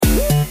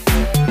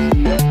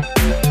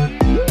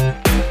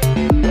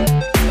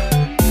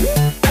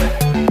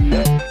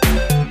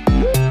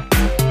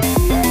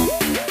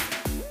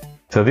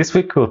So this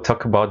week we'll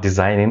talk about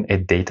designing a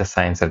data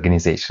science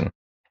organization.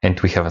 And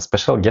we have a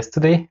special guest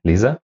today,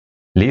 Lisa.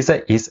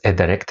 Lisa is a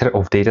director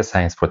of data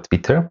science for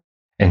Twitter,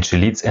 and she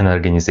leads an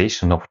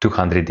organization of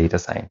 200 data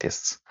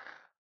scientists.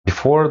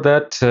 Before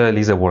that,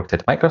 Lisa worked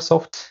at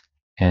Microsoft,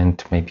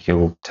 and maybe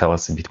you'll tell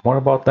us a bit more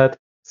about that.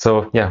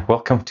 So yeah,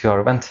 welcome to our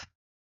event.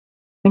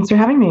 Thanks for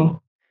having me.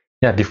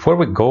 Yeah, before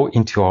we go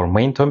into our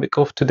main topic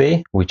of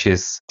today, which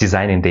is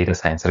designing data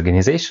science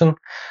organization,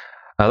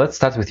 let's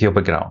start with your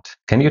background.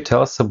 Can you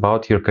tell us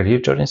about your career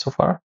journey so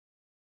far?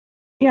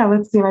 Yeah,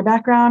 let's see. My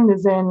background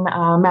is in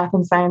math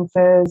and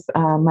sciences.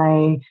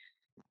 My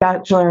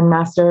bachelor and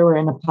master were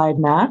in applied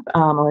math.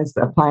 I was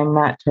applying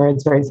that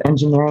towards various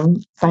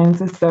engineering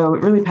sciences. So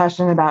really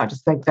passionate about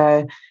just like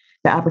the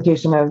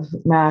application of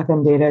math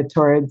and data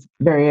towards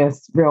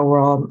various real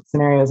world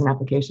scenarios and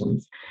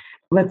applications.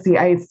 Let's see.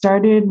 I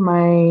started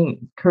my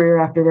career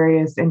after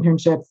various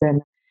internships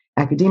in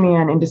academia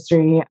and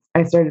industry.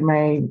 I started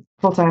my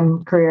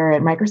full-time career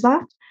at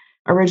Microsoft.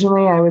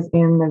 Originally, I was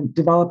in the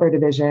developer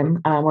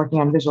division, working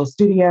on Visual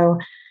Studio,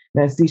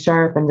 the C#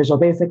 and Visual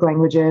Basic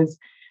languages.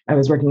 I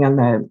was working on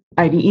the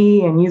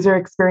IDE and user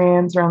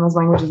experience around those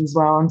languages as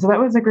well. And so that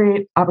was a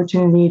great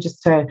opportunity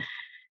just to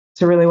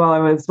really, while I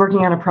was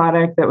working on a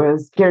product that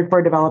was geared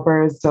for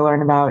developers, to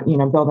learn about,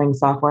 building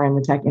software in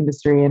the tech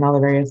industry and all the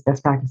various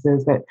best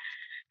practices that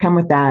come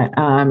with that.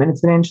 And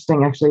it's been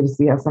interesting actually to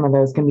see how some of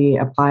those can be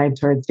applied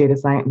towards data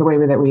science, the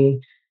way that we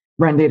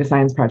run data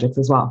science projects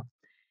as well.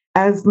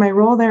 As my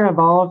role there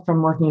evolved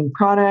from working in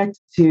product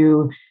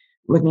to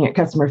looking at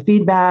customer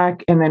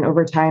feedback, and then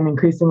over time,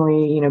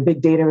 increasingly,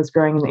 big data was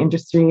growing in the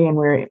industry, and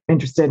we're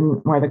interested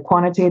in more of the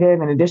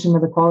quantitative in addition to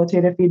the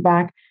qualitative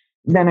feedback.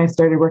 Then I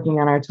started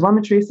working on our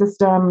telemetry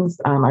systems,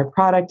 our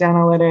product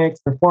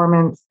analytics,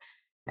 performance,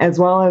 as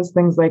well as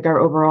things like our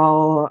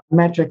overall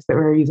metrics that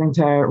we're using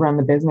to run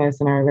the business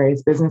and our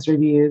various business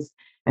reviews,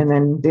 and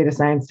then data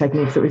science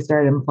techniques that we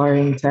started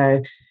employing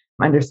to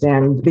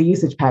understand the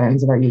usage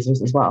patterns of our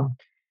users as well.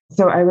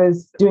 So I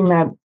was doing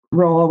that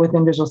role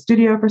within Visual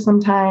Studio for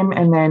some time.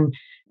 And then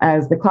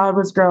as the cloud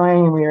was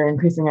growing and we were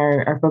increasing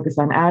our focus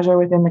on Azure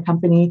within the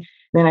company,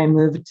 then I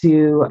moved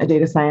to a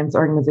data science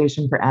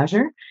organization for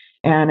Azure.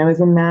 And I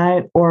was in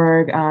that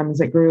org as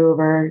it grew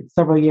over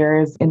several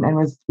years and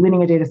was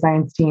leading a data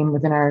science team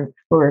within what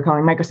we were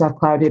calling Microsoft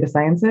Cloud Data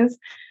Sciences.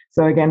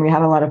 So again, we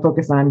had a lot of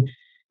focus on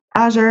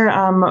Azure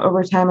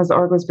over time as the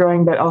org was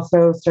growing, but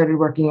also started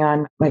working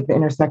on like the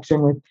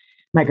intersection with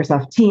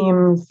Microsoft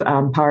Teams,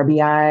 Power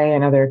BI,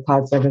 and other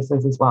cloud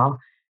services as well.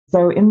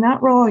 So in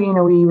that role,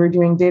 we were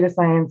doing data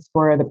science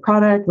for the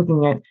product,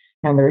 looking at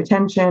the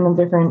retention of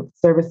different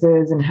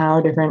services and how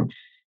different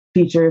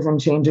features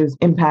and changes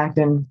impact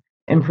and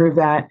improve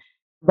that,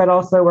 but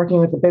also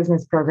working with the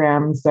business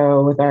program.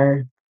 So with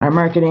our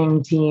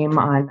marketing team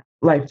on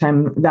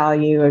lifetime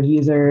value of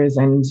users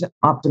and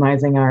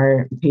optimizing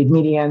our paid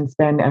media and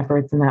spend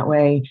efforts in that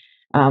way,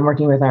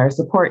 working with our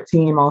support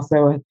team,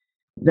 also with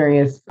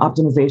various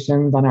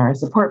optimizations on our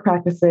support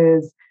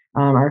practices,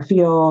 our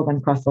field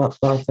and cross-sell,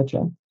 upsell, et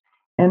cetera.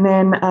 And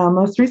then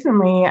most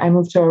recently, I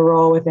moved to a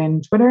role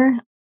within Twitter,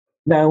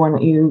 the one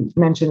that you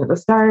mentioned at the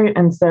start.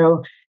 And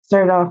so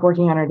started off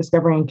working on our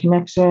discovery and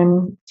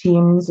connection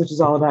teams, which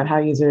is all about how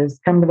users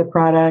come to the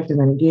product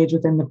and then engage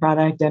within the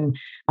product. And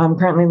I'm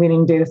currently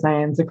leading data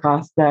science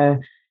across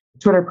the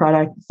Twitter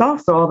product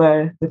itself. So all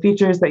the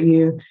features that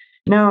you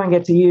know and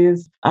get to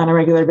use on a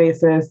regular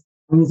basis,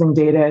 using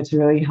data to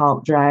really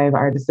help drive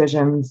our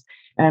decisions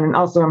and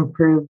also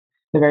improve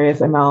the various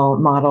ML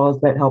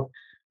models that help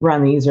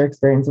run the user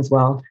experience as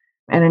well.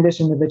 In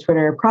addition to the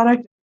Twitter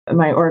product,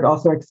 my org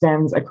also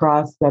extends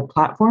across the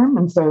platform.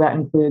 And so that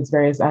includes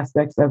various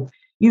aspects of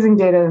using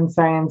data and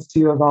science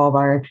to evolve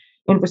our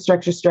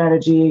infrastructure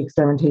strategy,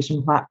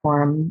 experimentation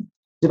platform,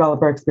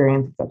 developer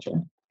experience,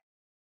 etc.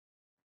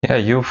 Yeah,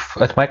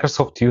 at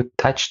Microsoft, you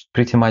touched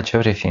pretty much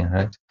everything,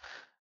 right?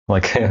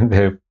 Like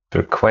they're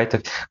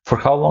quite. For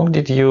how long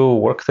did you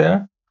work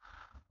there?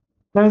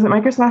 I was at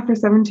Microsoft for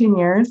 17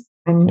 years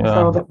and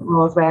several different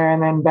roles there.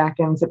 And then back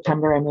in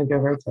September, I moved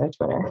over to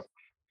Twitter.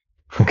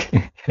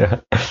 Okay, yeah,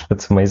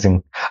 that's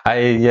amazing.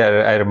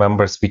 I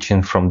remember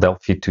switching from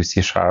Delphi to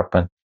C#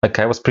 and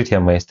I was pretty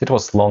amazed. It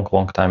was long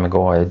time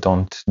ago. I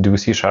don't do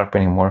C#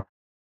 anymore,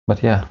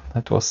 but yeah,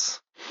 that was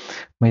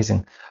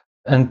amazing.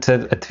 And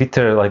at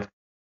Twitter,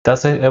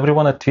 does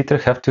everyone at Twitter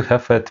have to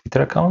have a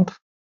Twitter account?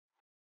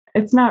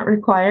 It's not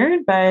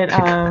required, but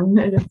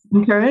it's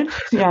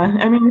encouraged. Yeah,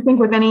 I mean, I think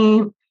with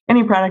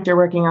any product you're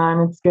working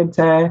on, it's good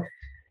to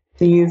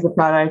use the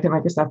product. At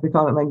Microsoft, we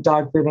call it like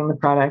dog fooding the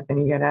product, and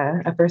you get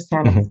a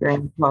first-hand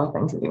experience of all the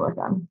things that you work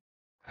on.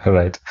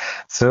 Right.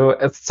 So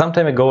some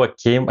time ago, I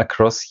came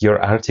across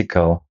your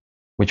article,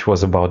 which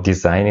was about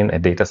designing a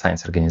data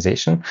science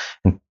organization.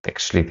 And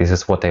actually, this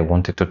is what I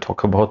wanted to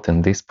talk about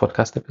in this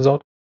podcast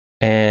episode.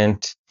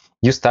 And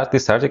you start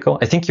this article.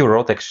 I think you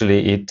wrote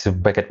actually it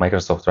back at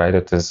Microsoft, right?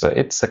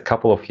 It's a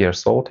couple of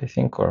years old, I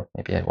think, or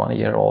maybe 1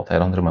 year old. I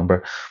don't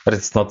remember, but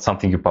it's not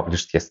something you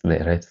published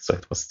yesterday, right? So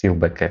it was still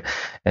back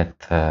at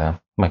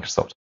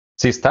Microsoft.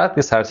 So you start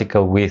this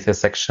article with a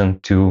section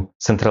to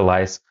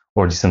centralize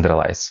or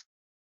decentralize.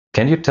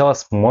 Can you tell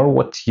us more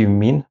what you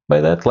mean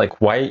by that?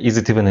 Like, why is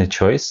it even a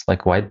choice?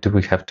 Like, why do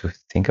we have to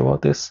think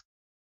about this?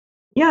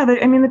 Yeah,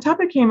 the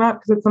topic came up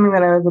because it's something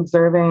that I was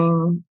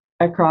observing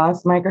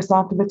across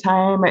Microsoft at the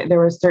time. There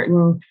were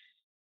certain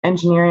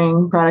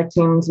engineering product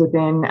teams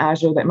within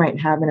Azure that might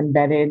have an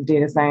embedded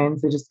data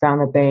science. They just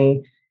found that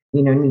they,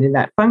 needed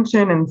that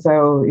function. And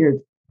so you're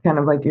kind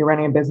of like you're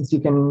running a business, you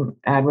can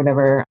add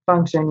whatever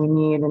function you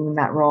need in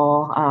that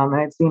role. And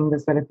I've seen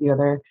this at a few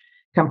other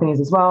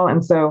companies as well.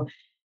 And so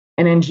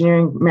an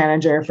engineering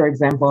manager, for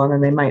example, and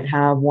then they might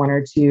have one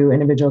or two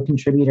individual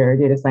contributor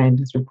data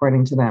scientists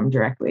reporting to them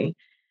directly.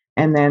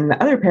 And then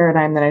the other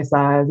paradigm that I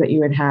saw is that you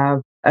would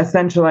have a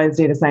centralized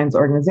data science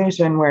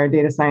organization where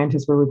data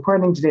scientists were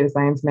reporting to data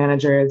science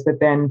managers,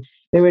 but then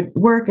they would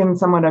work in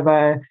somewhat of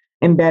a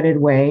embedded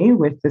way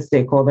with the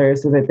stakeholders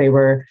so that they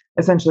were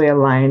essentially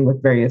aligned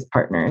with various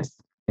partners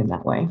in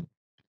that way.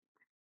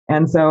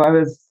 And so I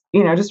was,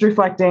 just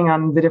reflecting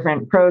on the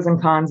different pros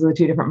and cons of the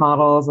two different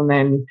models and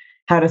then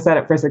how to set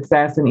up for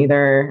success in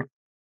either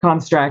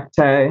construct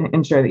to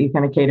ensure that you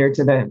kind of cater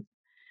to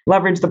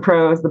leverage the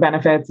pros, the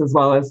benefits, as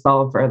well as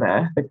solve for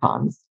the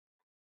cons.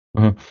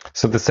 Mm-hmm.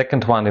 So the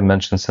second one, you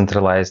mentioned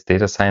centralized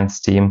data science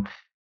team.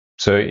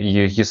 So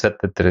you said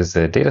that there is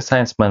a data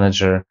science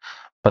manager,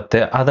 but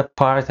the other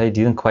part I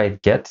didn't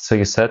quite get. So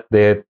you said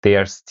that they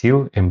are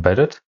still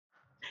embedded.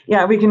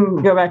 Yeah, we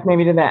can go back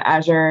maybe to the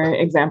Azure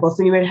example.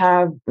 So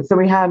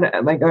we had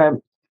like a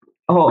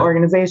whole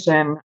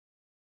organization,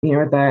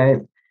 with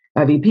a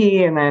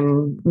VP and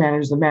then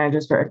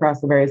managers for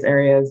across the various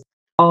areas,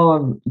 all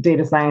of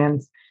data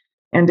science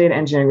and data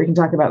engineering. We can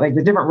talk about like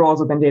the different roles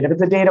within data, but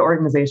it's a data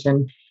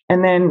organization.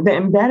 And then the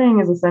embedding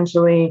is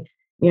essentially,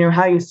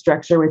 how you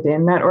structure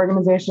within that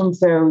organization.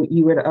 So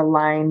you would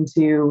align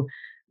to,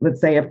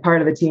 let's say, a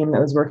part of the team that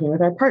was working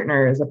with our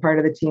partners, a part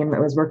of the team that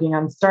was working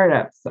on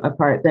startups, a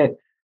part that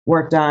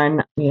worked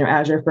on,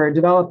 Azure for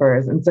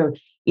developers. And so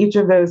each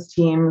of those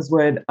teams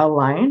would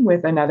align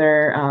with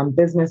another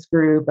business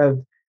group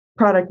of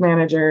product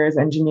managers,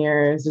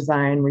 engineers,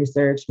 design,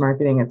 research,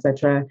 marketing,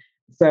 etc.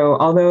 So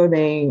although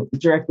they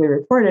directly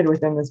reported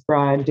within this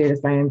broad data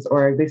science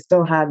org, they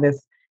still had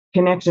this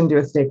connection to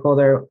a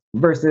stakeholder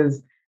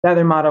versus the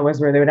other model was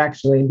where they would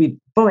actually be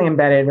fully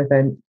embedded with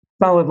a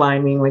solid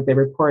line, meaning like they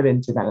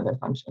reported to that other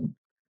function.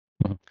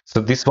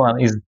 So this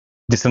one is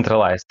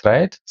decentralized,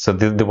 right? So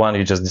the one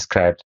you just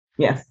described.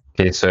 Yes.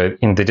 Okay, so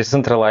in the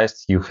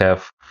decentralized, you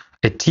have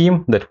a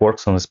team that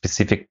works on a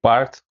specific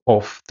part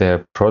of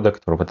the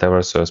product or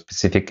whatever, so a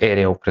specific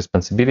area of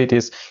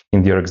responsibilities.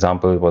 In your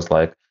example, it was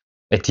like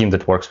a team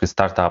that works with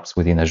startups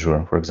within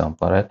Azure, for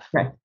example, right?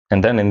 Right.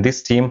 And then in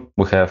this team,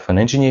 we have an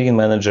engineering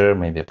manager,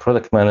 maybe a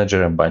product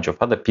manager, a bunch of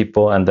other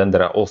people, and then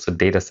there are also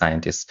data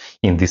scientists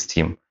in this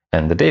team.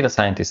 And the data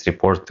scientists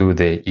report to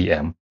the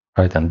EM,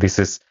 right? And this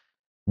is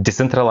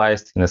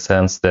decentralized in a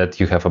sense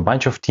that you have a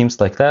bunch of teams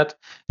like that,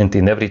 and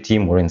in every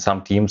team or in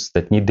some teams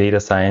that need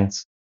data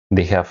science,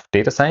 they have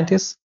data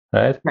scientists,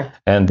 right?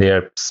 And they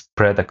are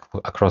spread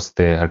across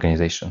the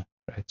organization,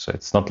 right? So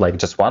it's not like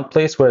just one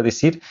place where they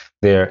sit;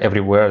 they're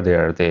everywhere.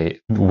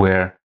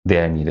 Where they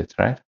are needed,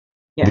 right?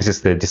 Yeah. This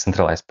is the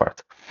decentralized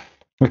part.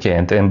 Okay,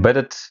 and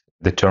embedded,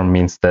 the term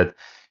means that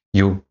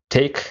you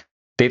take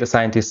data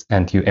scientists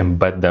and you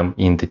embed them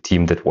in the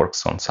team that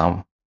works on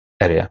some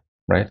area,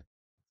 right?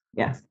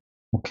 Yes.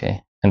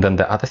 Okay. And then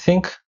the other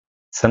thing,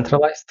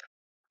 centralized?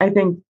 I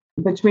think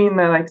between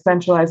the like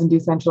centralized and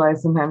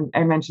decentralized, sometimes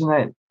I mentioned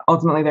that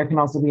ultimately there can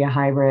also be a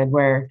hybrid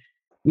where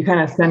you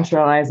kind of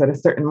centralize at a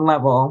certain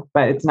level,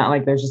 but it's not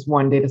like there's just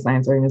one data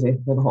science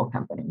organization for the whole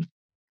company.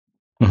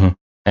 Mm-hmm.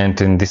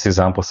 And in this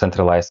example,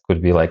 centralized could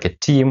be like a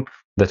team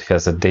that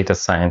has a data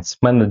science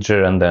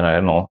manager, and then, I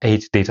don't know,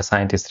 8 data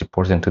scientists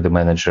reporting to the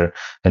manager.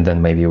 And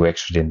then maybe we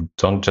actually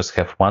don't just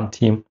have one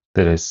team.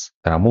 There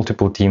are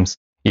multiple teams.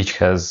 Each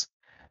has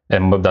a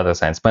data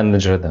science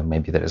manager, then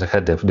maybe there is a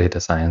head of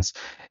data science,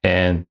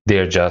 and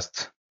they're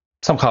just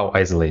somehow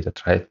isolated,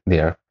 right? They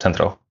are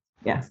central.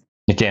 Yes.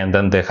 Okay, and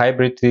then the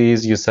hybrid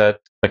is, you said,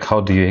 like,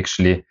 how do you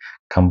actually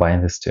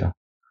combine these two?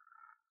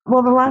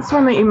 Well, the last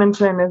one that you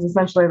mentioned is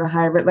essentially the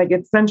hybrid. Like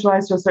it's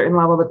centralized to a certain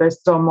level, but there's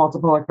still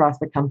multiple across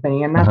the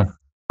company. And that's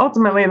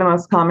ultimately the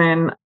most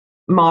common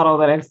model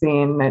that I've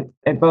seen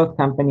at both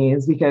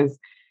companies because,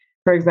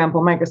 for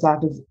example,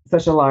 Microsoft is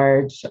such a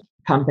large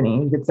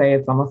company. You could say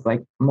it's almost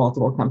like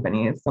multiple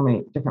companies, so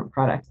many different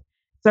products.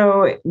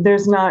 So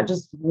there's not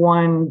just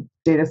one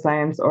data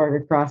science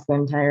org across the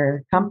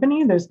entire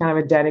company. There's kind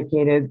of a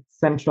dedicated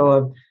central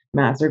of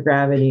mass or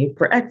gravity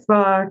for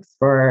Xbox,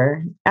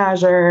 for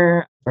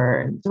Azure,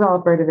 for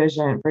developer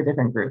division, for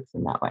different groups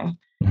in that way.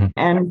 Mm-hmm.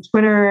 And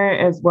Twitter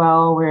as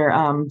well, we're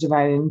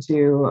divided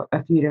into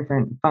a few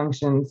different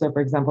functions. So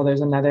for example,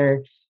 there's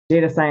another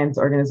data science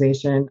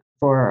organization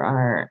for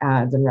our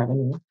ads and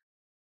revenue.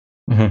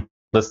 Mm-hmm.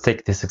 Let's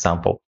take this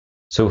example.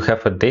 So we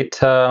have a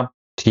data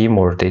team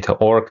or data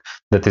org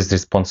that is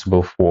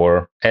responsible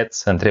for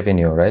ads and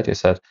revenue, right? You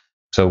said.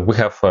 So we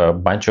have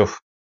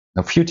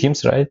a few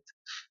teams, right?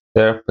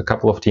 there are a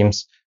couple of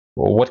teams.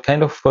 What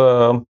kind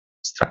of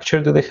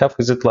structure do they have?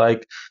 Is it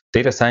like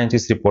data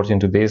scientists reporting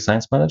to data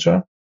science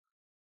manager?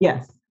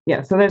 Yes.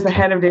 Yeah. So there's a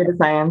head of data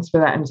science for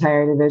that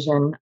entire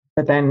division.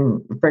 But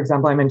then, for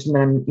example, I mentioned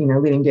that I'm,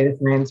 leading data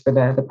science for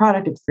the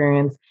product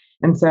experience.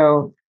 And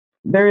so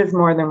there is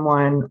more than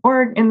one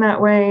org in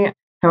that way.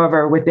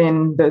 However,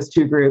 within those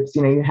two groups,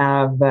 you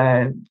have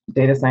the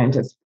data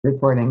scientists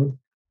reporting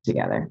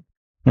together.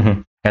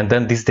 Mm-hmm. And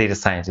then these data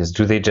scientists,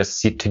 do they just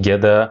sit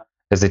together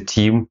as a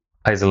team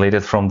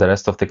isolated from the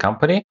rest of the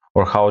company?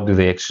 Or how do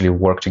they actually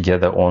work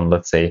together on,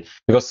 let's say,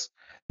 because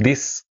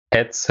this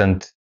ads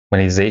and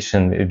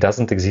monetization, it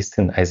doesn't exist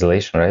in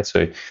isolation, right?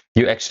 So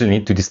you actually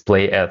need to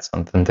display ads,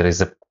 and then there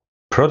is a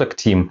product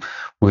team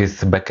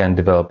with backend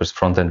developers,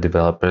 front-end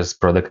developers,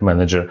 product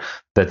manager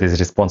that is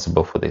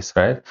responsible for this,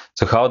 right?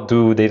 So how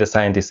do data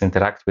scientists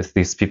interact with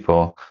these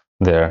people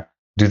there?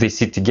 Do they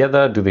sit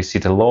together? Do they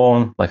sit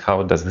alone? Like,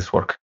 how does this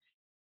work?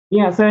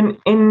 Yeah, so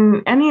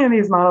in any of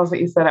these models that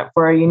you set up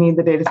for, you need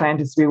the data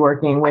scientists to be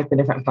working with the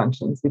different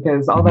functions,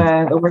 because all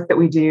the work that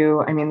we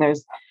do, I mean,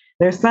 there's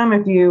some,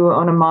 if you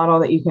own a model,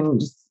 that you can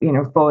just,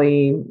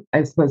 fully,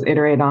 I suppose,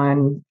 iterate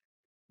on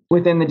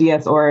within the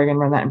DS org and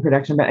run that in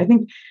production. But I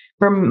think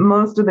for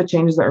most of the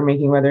changes that we're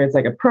making, whether it's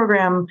like a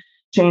program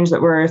change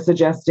that we're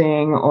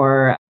suggesting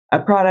or a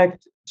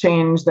product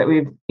change that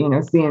we've,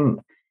 seen,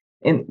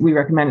 we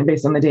recommend it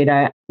based on the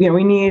data,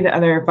 we need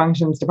other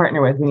functions to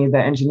partner with. We need the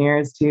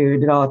engineers to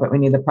develop it. We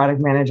need the product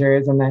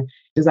managers and the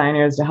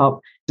designers to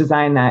help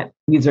design that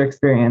user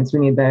experience. We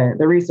need the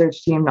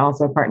research team to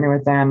also partner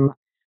with them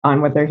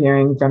on what they're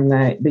hearing from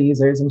the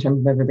users in terms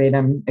of the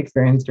verbatim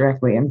experience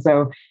directly. And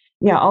so,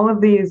 yeah, all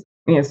of these,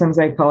 sometimes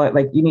I call it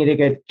like you need a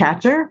good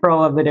catcher for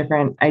all of the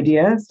different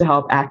ideas to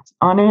help act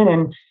on it.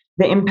 And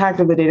the impact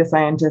of the data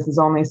scientist is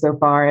only so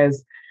far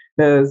as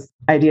those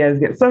ideas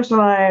get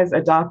socialized,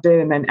 adopted,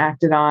 and then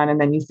acted on, and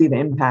then you see the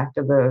impact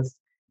of those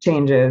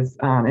changes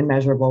in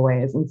measurable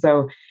ways. And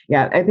so,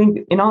 yeah, I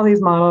think in all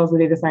these models, the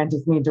data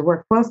scientists need to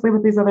work closely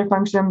with these other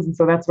functions. And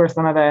so that's where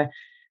some of the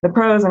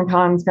pros and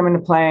cons come into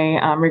play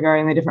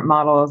regarding the different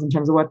models in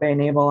terms of what they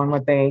enable and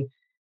what they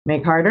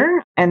make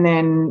harder, and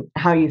then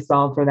how you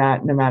solve for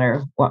that no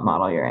matter what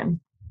model you're in.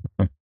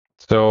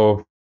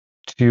 So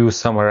to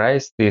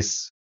summarize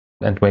this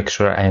and make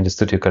sure I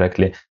understood you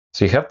correctly,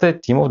 so you have the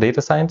team of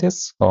data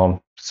scientists,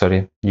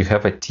 you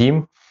have a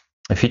team,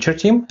 a feature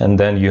team, and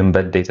then you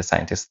embed data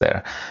scientists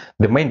there.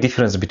 The main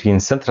difference between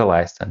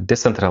centralized and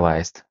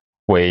decentralized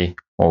way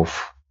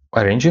of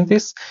arranging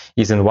this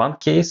is in one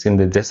case, in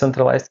the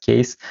decentralized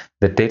case,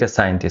 the data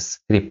scientists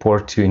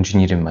report to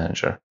engineering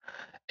manager.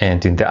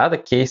 And in the other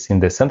case, in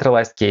the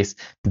centralized case,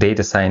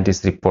 data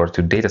scientists report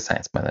to data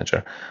science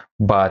manager.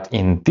 But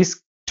in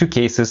these two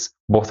cases,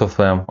 both of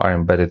them are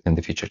embedded in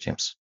the feature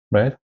teams,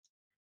 right?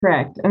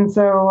 Correct. And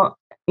so,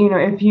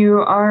 if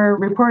you are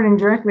reporting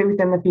directly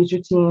within the feature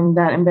team,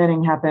 that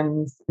embedding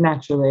happens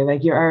naturally.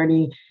 Like you're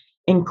already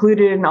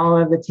included in all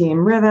of the team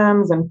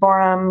rhythms and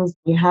forums.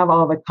 You have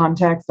all the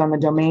context on the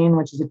domain,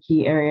 which is a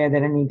key area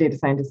that any data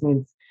scientist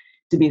needs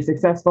to be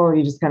successful.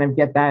 You just kind of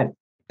get that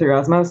through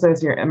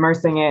osmosis. You're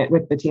immersing it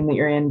with the team that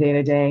you're in day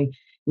to day.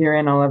 You're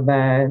in all of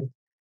the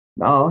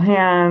all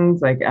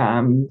hands, like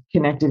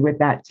connected with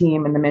that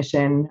team and the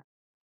mission.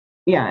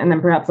 Yeah. And then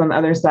perhaps on the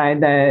other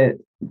side, the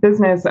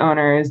business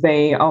owners,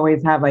 they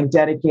always have like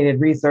dedicated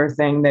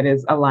resourcing that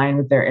is aligned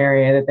with their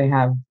area that they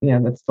have,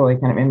 that's fully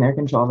kind of in their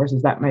control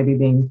versus that might be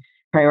being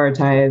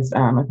prioritized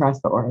across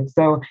the org.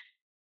 So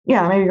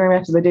yeah, maybe going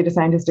back to the data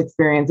scientist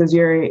experience, as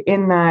you're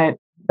in that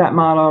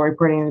model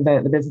reporting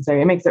the business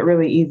area, it makes it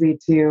really easy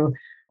to,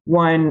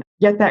 one,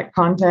 get that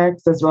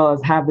context as well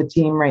as have the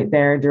team right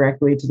there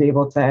directly to be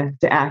able to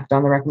act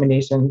on the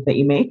recommendations that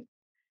you make.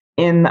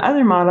 In the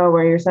other model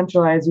where you're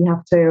centralized, you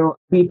have to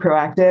be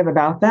proactive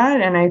about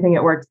that. And I think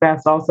it works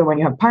best also when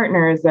you have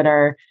partners that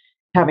are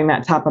having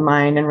that top of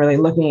mind and really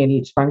looking at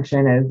each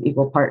function as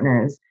equal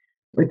partners.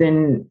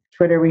 Within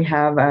Twitter, we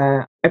have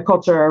a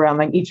culture around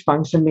like each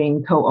function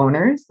being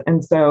co-owners.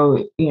 And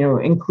so,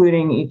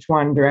 including each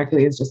one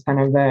directly is just kind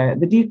of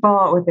the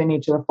default within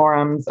each of the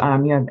forums.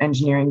 You have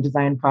engineering,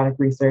 design, product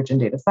research,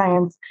 and data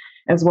science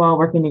as well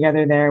working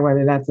together there,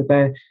 whether that's at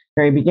the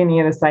very beginning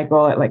of the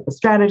cycle at like the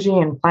strategy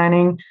and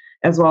planning,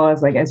 as well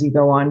as like as you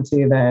go on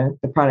to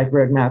the product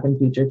roadmap and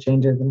feature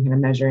changes and kind of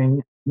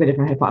measuring the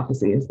different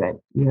hypotheses that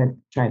you had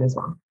tried as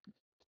well.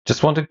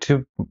 Just wanted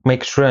to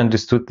make sure I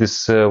understood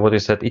this, what you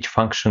said, each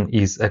function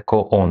is a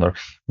co-owner.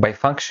 By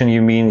function,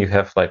 you mean you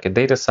have like a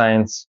data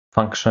science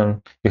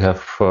function, you have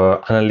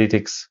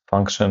analytics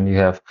function, you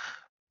have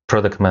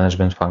product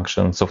management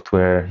function,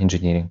 software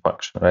engineering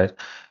function, right?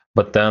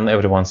 But then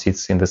everyone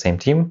sits in the same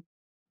team?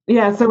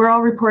 Yeah, so we're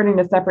all reporting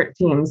to separate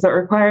teams. So it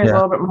requires a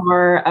little bit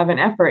more of an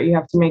effort. You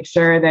have to make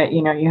sure that,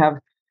 you have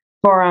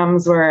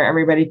forums where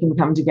everybody can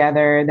come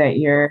together, that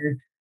your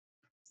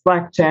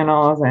Slack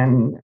channels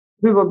and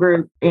Google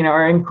group,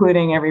 are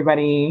including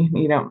everybody.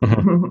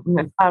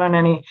 It's not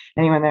on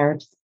anyone there.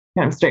 It's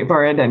kind of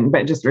straightforward,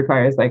 but just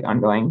requires like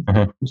ongoing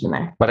attention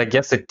there. But I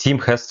guess a team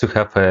has to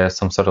have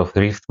some sort of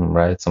rhythm,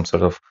 right? Some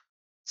sort of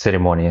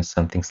ceremonies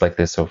and things like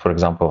this. So for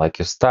example, like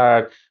you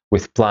start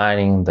with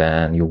planning,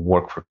 then you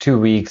work for 2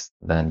 weeks,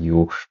 then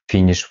you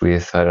finish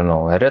with, I don't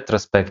know, a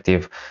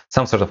retrospective,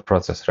 some sort of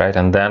process, right?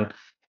 And then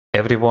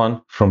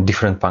everyone from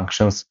different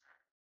functions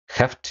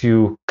have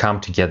to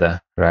come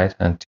together, right?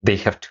 And they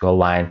have to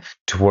align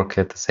to work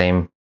at the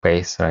same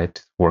pace,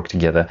 right? Work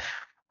together,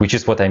 which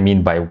is what I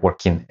mean by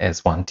working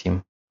as one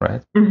team,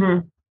 right?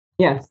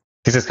 Yes,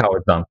 This is how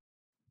it's done.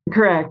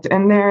 correct.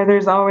 And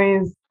there's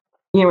always,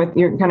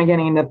 you're kind of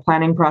getting into the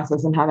planning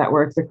process and how that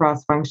works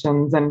across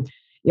functions. And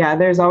yeah,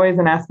 there's always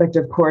an aspect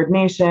of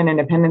coordination and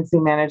dependency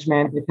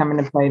management to come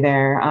into play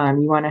there.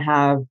 You want to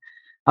have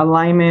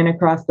alignment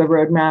across the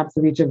roadmaps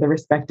of each of the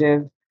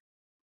respective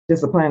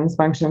disciplines,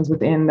 functions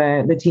within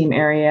the team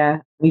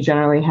area. We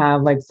generally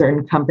have like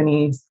certain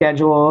company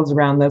schedules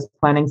around those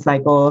planning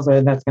cycles,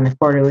 or that's going to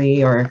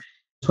quarterly or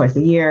twice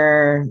a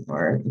year,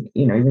 or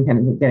even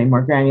kind of getting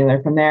more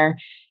granular from there.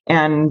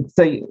 And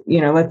so,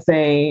 let's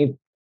say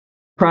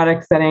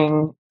product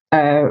setting a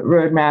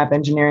roadmap,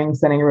 engineering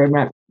setting a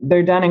roadmap,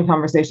 they're done in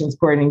conversations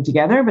coordinating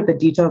together, but the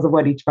details of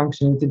what each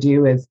function needs to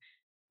do is,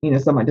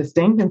 somewhat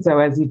distinct. And so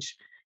as each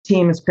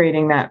team is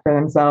creating that for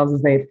themselves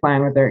as they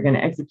plan what they're going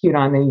to execute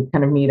on, then you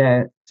kind of need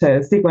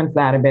to sequence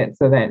that a bit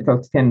so that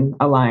folks can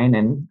align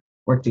and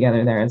work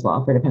together there as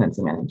well for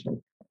dependency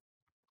management.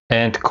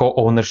 And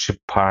co-ownership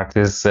part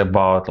is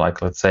about,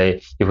 like, let's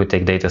say if we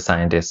take data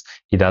scientists,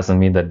 it doesn't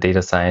mean that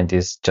data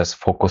scientists just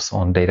focus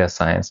on data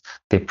science.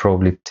 They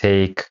probably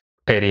take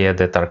area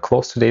that are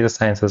close to data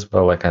science as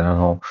well, like, I don't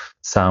know,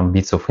 some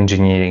bits of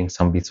engineering,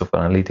 some bits of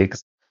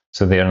analytics.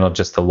 So they are not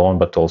just alone,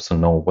 but also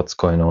know what's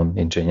going on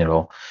in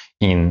general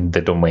in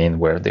the domain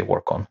where they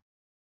work on.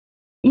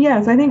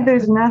 Yes, I think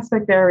there's an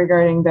aspect there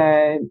regarding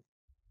the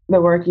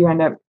work you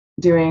end up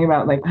doing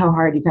about like how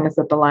hard you kind of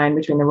set the line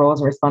between the roles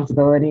and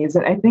responsibilities.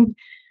 I think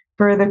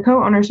for the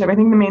co-ownership, I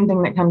think the main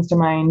thing that comes to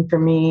mind for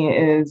me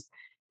is,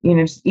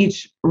 just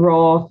each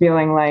role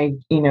feeling like,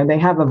 they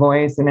have a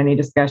voice in any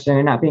discussion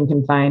and not being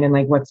confined in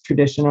like what's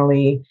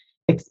traditionally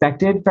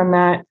expected from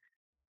that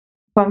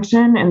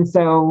function. And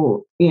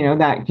so,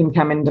 that can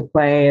come into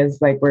play as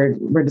like we're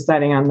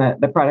deciding on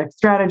the product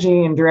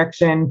strategy and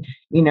direction.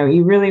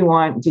 You really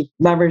want to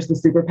leverage the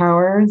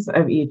superpowers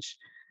of each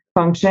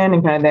function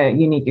and kind of the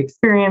unique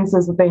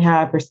experiences that they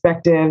have,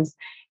 perspectives,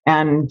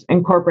 and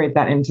incorporate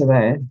that into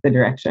the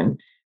direction.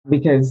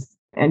 Because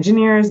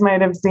engineers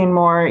might have seen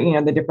more,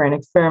 the different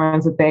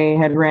experiments that they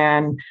had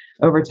ran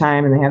over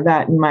time, and they have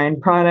that in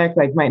mind. Product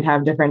like might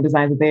have different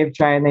designs that they've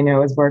tried and they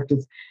know has worked,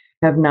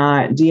 have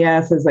not.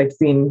 DS has like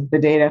seen the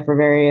data for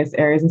various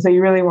areas. And so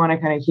you really want to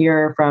kind of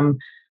hear from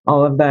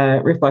all of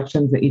the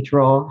reflections that each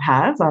role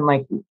has on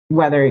like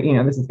whether,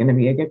 this is going to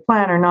be a good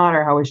plan or not,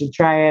 or how we should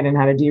try it and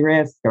how to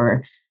de-risk,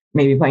 or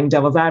maybe playing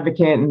devil's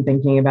advocate and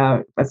thinking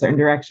about a certain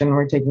direction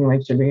we're taking,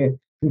 like should we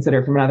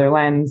consider from another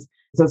lens.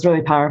 So it's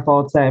really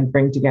powerful to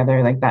bring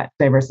together like that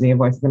diversity of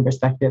voices and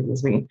perspectives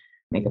as we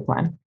make a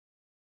plan.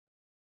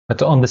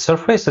 But on the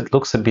surface, it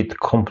looks a bit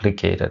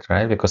complicated,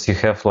 right? Because you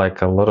have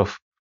like a lot of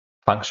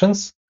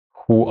functions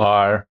who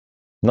are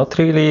not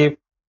really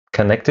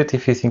connected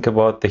if you think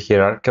about the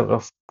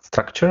hierarchical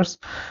structures,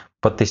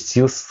 but they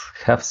still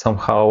have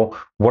somehow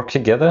work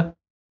together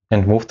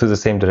and move to the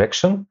same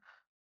direction.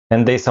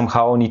 And they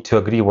somehow need to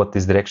agree what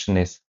this direction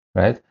is,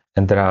 right?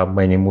 And there are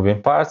many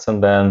moving parts,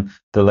 and then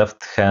the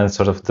left hand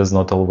sort of does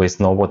not always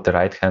know what the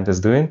right hand is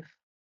doing.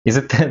 Is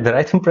it the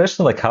right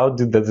impression? Like, how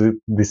does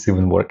this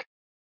even work?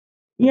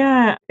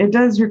 Yeah, it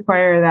does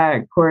require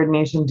that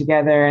coordination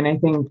together. And I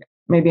think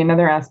maybe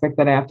another aspect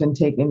that I often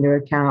take into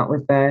account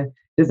with the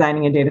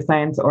designing a data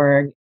science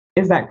org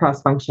is that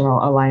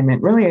cross-functional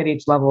alignment really at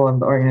each level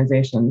of the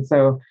organization.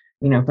 So,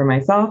 for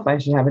myself, I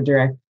should have a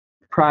direct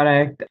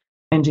product,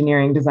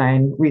 engineering,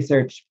 design,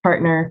 research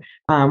partner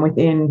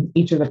within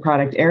each of the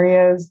product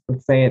areas.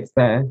 Let's say it's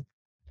the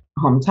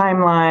home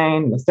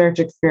timeline, the search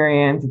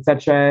experience,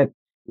 etc.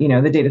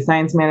 The data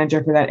science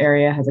manager for that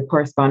area has a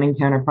corresponding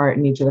counterpart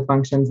in each of the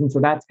functions. And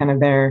so that's kind of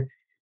their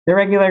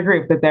regular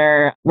group that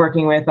they're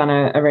working with on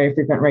a very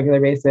frequent, regular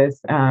basis.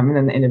 And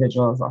then the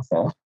individual is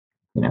also,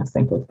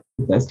 synced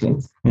with those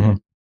teams. Mm-hmm.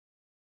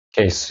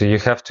 Okay, so you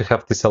have to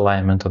have this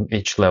alignment on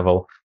each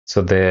level.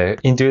 So the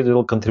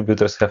individual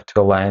contributors have to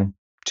align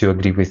to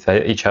agree with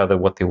each other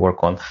what they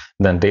work on.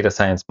 Then data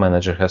science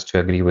manager has to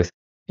agree with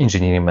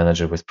engineering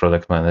manager, with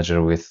product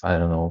manager, with, I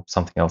don't know,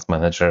 something else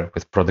manager,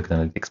 with product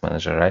analytics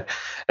manager, right?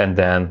 And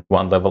then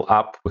one level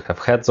up, we have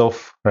heads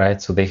off,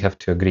 right? So they have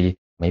to agree.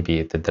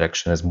 Maybe the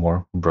direction is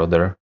more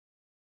broader.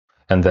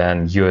 And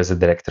then you as a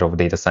director of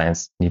data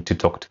science need to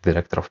talk to the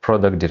director of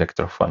product,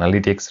 director of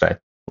analytics, right?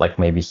 Like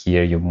maybe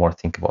here you more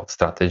think about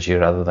strategy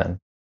rather than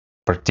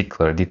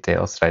particular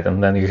details, right?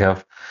 And then you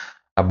have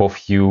above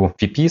you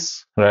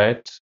VPs,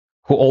 right?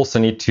 Who also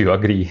need to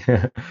agree.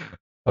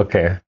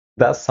 Okay,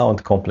 that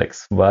sounds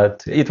complex,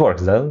 but it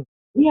works then.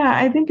 Yeah,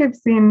 I think I've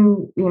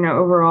seen,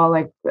 overall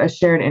like a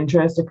shared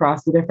interest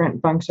across the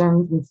different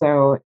functions. And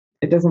so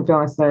it doesn't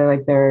feel necessarily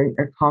like there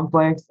are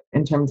conflicts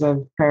in terms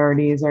of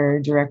priorities or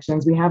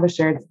directions. We have a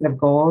shared set of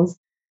goals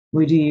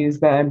We do use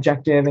the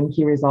objective and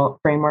key result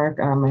framework.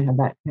 I have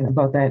that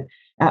both at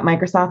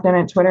Microsoft and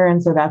at Twitter.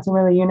 And so that's a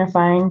really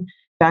unifying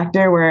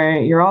factor where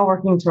you're all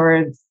working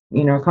towards,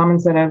 a common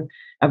set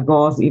of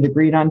goals that you've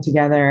agreed on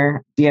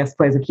together. DS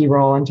plays a key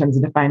role in terms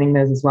of defining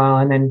those as well.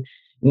 And then,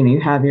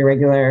 you have your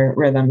regular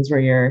rhythms where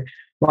you're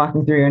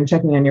walking through and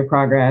checking on your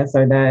progress.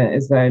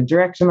 Is the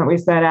direction that we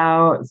set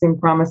out seem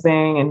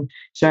promising and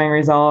showing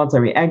results?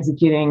 Are we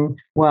executing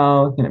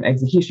well? Kind of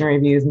execution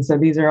reviews. And so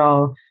these are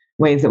all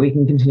ways that we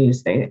can continue to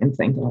stay in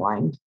sync and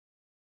aligned.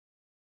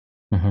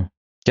 Mm-hmm.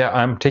 Yeah,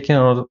 I'm taking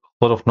a lot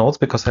of notes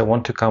because I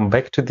want to come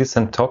back to this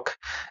and talk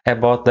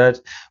about that.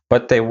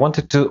 But I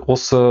wanted to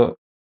also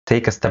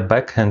take a step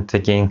back and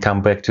again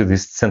come back to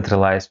this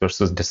centralized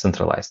versus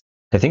decentralized.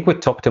 I think we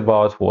talked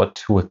about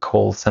what we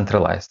call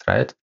centralized,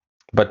 right?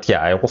 But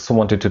yeah, I also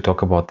wanted to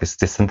talk about this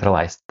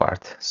decentralized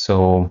part.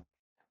 So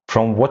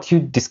from what you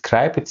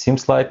describe, it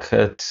seems like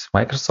at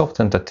Microsoft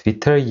and at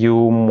Twitter,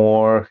 you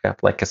more have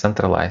like a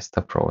centralized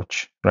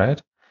approach,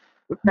 right?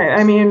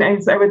 I mean,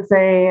 I would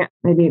say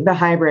maybe the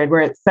hybrid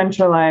where it's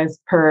centralized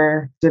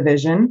per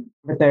division,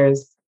 but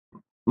there's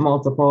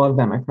multiple of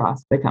them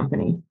across the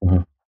company.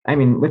 Mm-hmm. I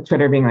mean, with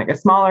Twitter being like a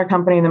smaller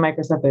company than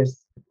Microsoft, there's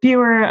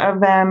fewer of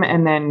them.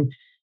 And then,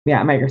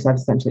 Microsoft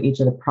essentially each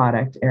of the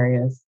product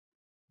areas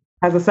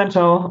has a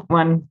central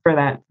one for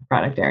that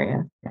product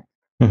area. Yeah.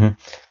 Mm-hmm.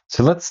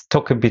 So let's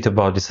talk a bit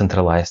about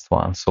decentralized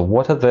one. So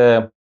what are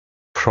the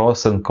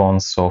pros and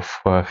cons of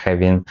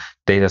having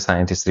data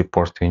scientists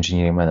report to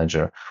engineering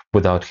manager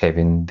without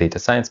having data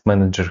science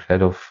manager,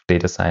 head of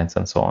data science,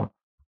 and so on?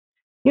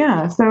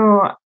 Yeah.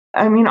 So,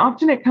 I mean,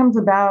 often it comes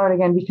about,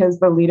 again, because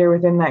the leader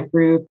within that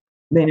group,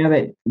 they know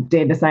that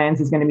data science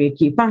is going to be a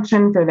key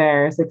function for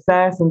their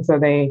success. And so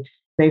they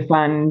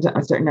fund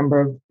a certain number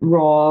of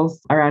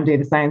roles around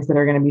data science that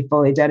are going to be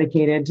fully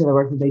dedicated to the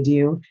work that they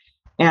do.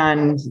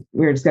 And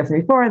we were discussing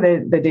before,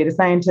 the data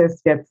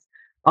scientist gets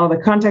all the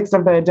context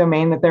of the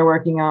domain that they're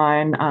working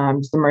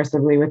on just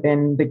immersively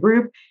within the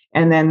group.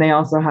 And then they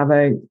also have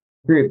a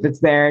group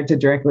that's there to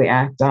directly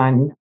act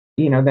on,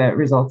 the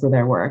results of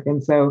their work.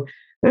 And so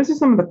those are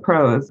some of the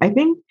pros. I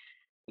think,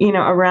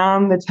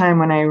 around the time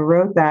when I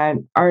wrote that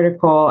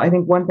article, I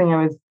think one thing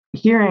I was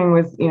hearing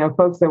was,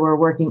 folks that were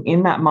working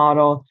in that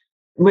model,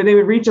 where they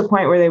would reach a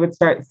point where they would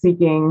start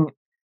seeking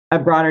a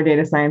broader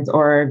data science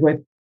org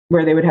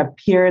where they would have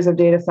peers of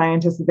data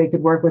scientists that they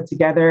could work with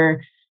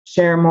together,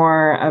 share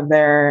more of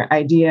their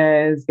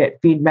ideas, get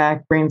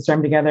feedback,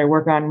 brainstorm together,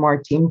 work on more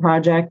team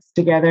projects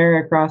together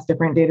across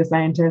different data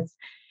scientists.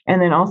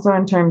 And then also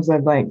in terms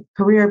of like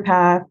career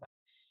path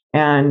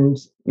and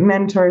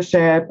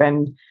mentorship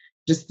and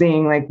just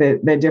seeing like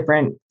the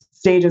different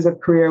stages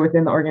of career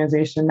within the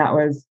organization, that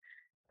was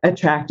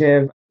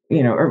attractive.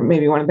 Or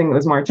maybe one thing that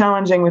was more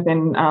challenging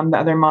within the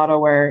other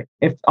model, where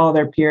if all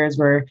their peers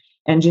were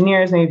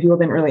engineers, maybe people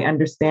didn't really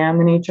understand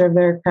the nature of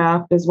their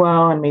craft as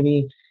well. And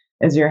maybe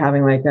as you're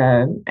having like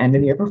a end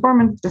of year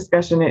performance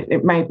discussion,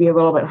 it might be a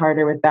little bit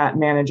harder with that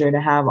manager to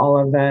have all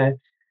of the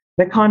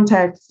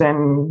context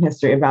and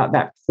history about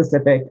that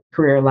specific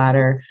career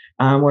ladder.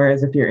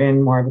 Whereas if you're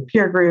in more of a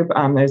peer group,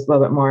 there's a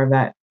little bit more of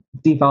that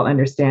default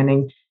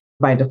understanding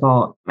by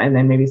default, and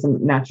then maybe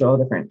some natural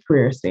different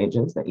career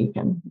stages that you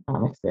can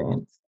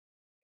experience.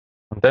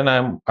 Then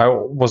I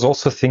was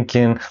also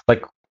thinking,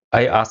 like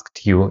I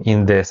asked you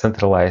in the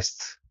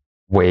centralized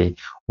way,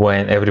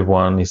 when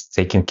everyone is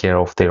taking care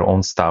of their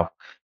own stuff,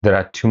 there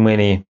are too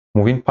many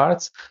moving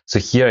parts. So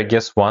here, I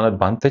guess one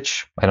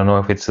advantage, I don't know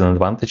if it's an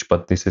advantage,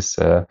 but this is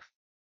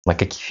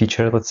like a key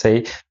feature, let's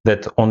say,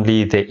 that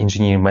only the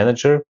engineering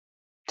manager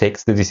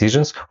takes the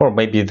decisions, or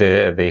maybe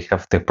they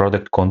have the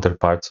product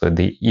counterparts, so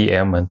the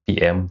EM and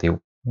PM, they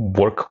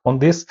work on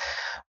this,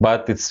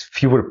 but it's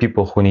fewer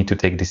people who need to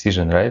take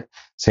decision, right?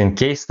 So in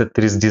case that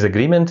there is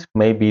disagreement,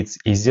 maybe it's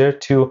easier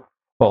to,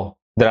 well,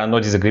 there are no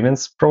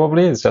disagreements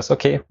probably, it's just,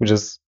 okay, we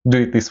just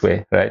do it this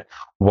way, right?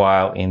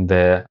 While in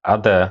the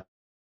other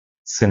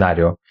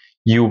scenario,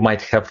 you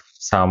might have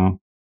some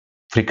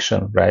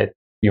friction, right?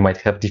 You might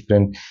have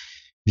different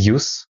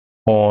views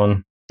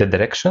on the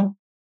direction,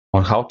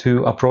 on how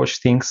to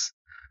approach things,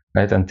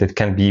 right? And it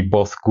can be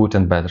both good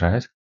and bad,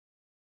 right?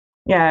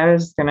 Yeah, I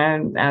was just going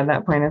to add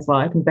that point as well.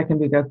 I think that can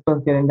be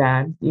both good and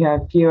bad. You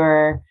have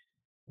fewer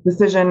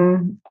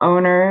decision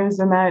owners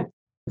in that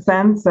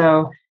sense,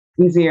 so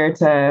easier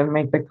to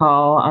make the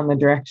call on the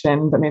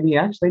direction, but maybe you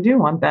actually do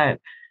want that,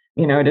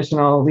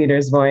 additional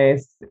leader's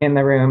voice in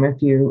the room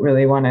if you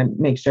really want to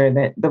make sure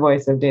that the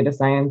voice of data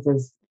science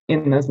is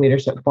in those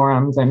leadership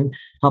forums and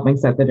helping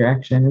set the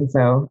direction. And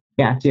so,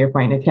 yeah, to your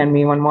point, it can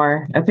be one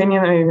more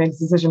opinion that maybe makes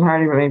the decision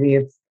harder, but maybe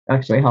it's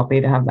actually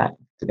healthy to have that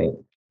debate.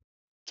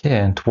 Okay,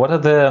 and what are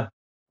the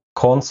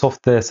cons of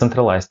the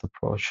centralized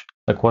approach?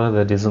 Like, what are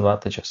the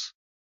disadvantages?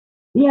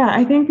 Yeah,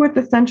 I think with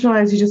the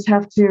centralized, you just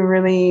have to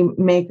really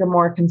make a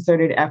more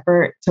concerted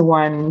effort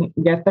to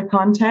get the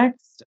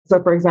context.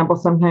 So, for example,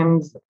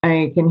 sometimes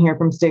I can hear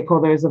from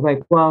stakeholders of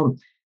like, well,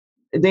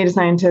 data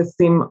scientists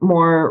seem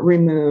more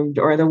removed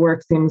or the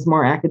work seems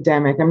more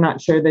academic. I'm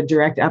not sure the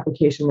direct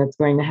application that's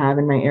going to have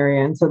in my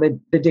area. And so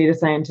the data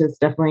scientists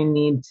definitely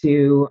need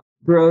to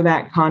grow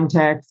that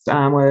context,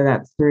 whether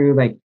that's through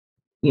like,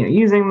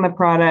 using the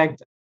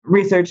product,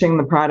 researching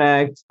the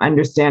product,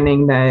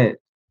 understanding the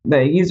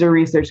user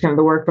research, kind of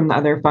the work from the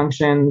other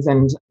functions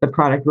and the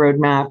product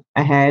roadmap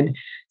ahead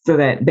so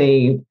that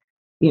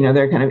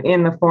they're kind of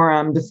in the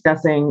forum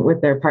discussing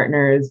with their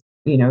partners,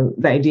 the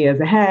ideas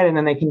ahead, and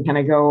then they can kind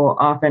of go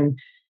off and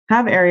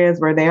have areas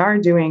where they are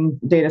doing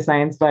data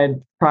science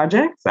led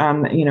projects,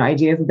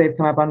 ideas that they've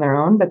come up on their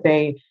own, but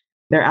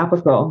they're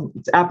applicable.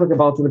 It's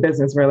applicable to the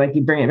business where like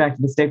you bring it back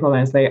to the stakeholder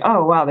and say,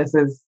 oh, wow, this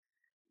is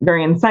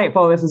very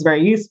insightful. This is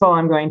very useful.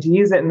 I'm going to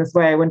use it in this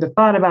way. I wouldn't have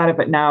thought about it,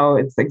 but now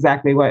it's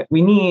exactly what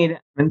we need.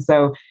 And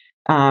so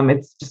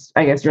it's just,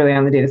 I guess, really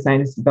on the data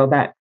scientist to build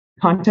that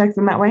context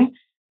in that way,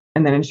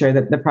 and then ensure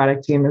that the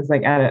product team is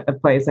like at a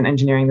place in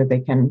engineering that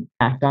they can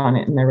act on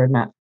it in their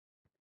roadmap.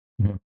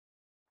 Mm-hmm.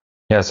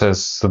 Yeah.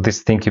 So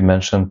this thing you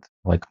mentioned,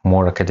 like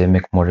more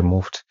academic, more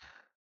removed.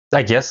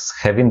 I guess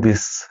having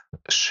these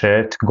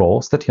shared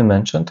goals that you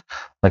mentioned,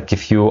 like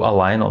if you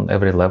align on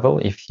every level,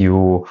 if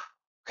you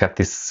have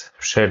these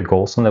shared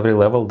goals on every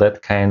level,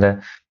 that kind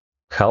of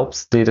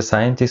helps data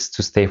scientists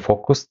to stay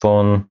focused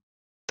on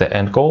the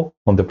end goal,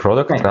 on the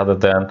product, right, rather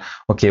than,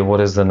 okay, what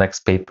is the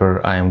next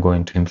paper I am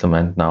going to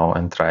implement now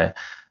and try,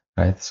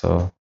 right?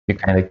 So you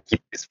kind of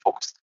keep this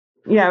focused.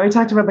 Yeah, we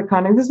talked about the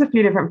context. There's a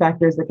few different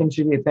factors that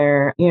contribute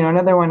there.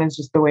 Another one is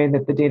just the way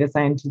that the data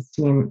science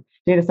team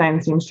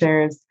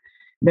shares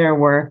their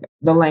work,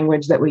 the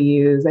language that we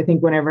use. I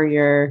think whenever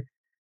you're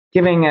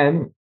giving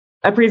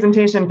a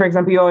presentation, for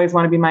example, you always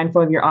want to be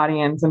mindful of your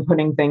audience and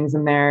putting things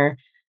in their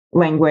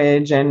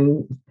language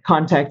and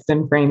context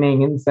and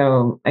framing. And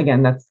so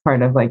again, that's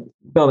part of like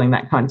building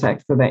that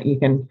context so that you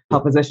can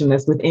help position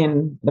this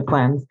within the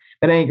plans.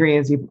 But I agree,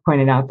 as you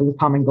pointed out, that the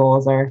common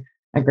goals are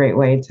a great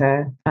way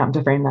to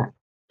frame that.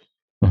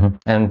 Mm-hmm.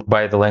 And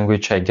by the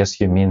language, I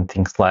guess you mean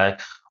things like,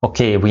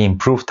 okay, we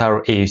improved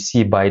our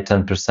AUC by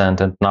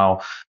 10%, and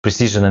now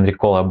precision and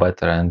recall are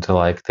better. And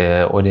like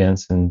the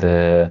audience and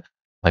the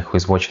like who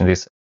is watching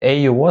this,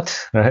 you what,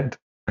 right?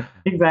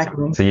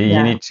 Exactly. So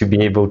you need to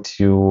be able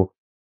to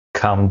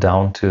come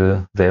down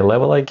to their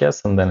level, I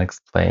guess, and then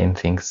explain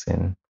things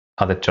in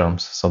other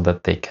terms so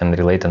that they can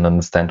relate and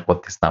understand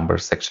what these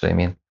numbers actually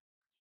mean.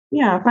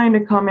 Yeah, find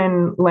a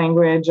common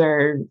language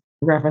or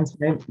reference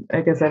point.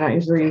 I guess I don't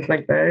usually use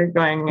like the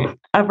going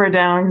up or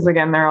down because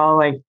again, they're all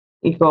like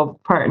equal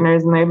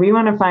partners, and we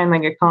want to find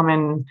like a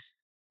common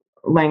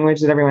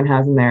language that everyone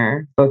has in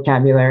their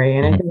vocabulary.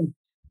 And Mm-hmm.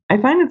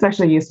 I find it's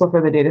actually useful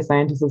for the data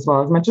scientists as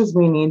well. As much as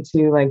we need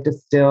to like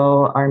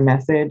distill our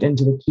message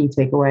into the key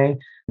takeaway,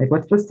 like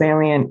what's the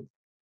salient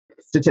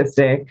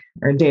statistic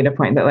or data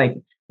point that like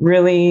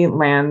really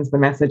lands the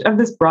message of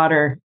this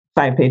broader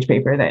 5-page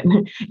paper that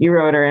you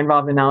wrote or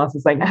involved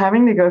analysis, like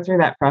having to go through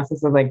that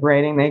process of like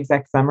writing the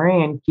exact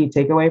summary and key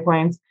takeaway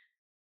points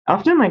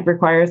often like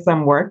requires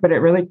some work, but it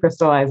really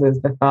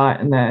crystallizes the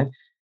thought and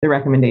the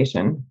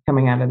recommendation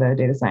coming out of the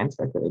data science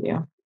work that we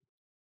do.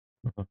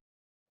 Mm-hmm.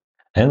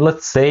 And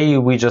let's say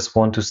we just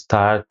want to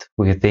start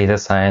with data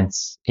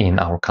science in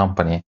our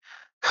company.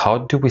 How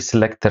do we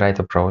select the right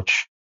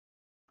approach?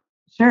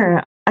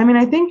 Sure. I mean,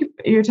 I think if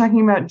you're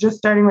talking about just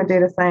starting with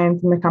data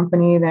science in the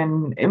company,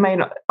 then it might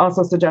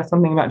also suggest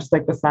something about just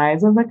like the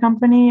size of the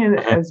company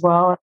as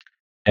well.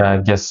 Yeah, I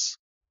guess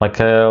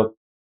like I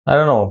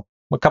don't know,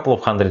 a couple of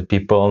 100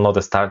 people, not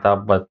a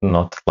startup, but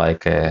not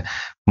like a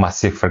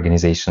massive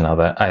organization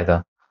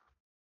either.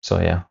 So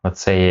yeah, let's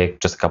say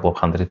just a couple of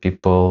 100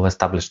 people,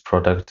 established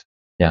product.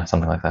 Yeah,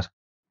 something like that.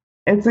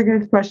 It's a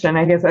good question.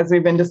 I guess as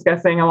we've been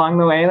discussing along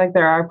the way, like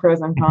there are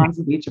pros and cons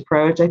of each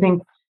approach. I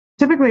think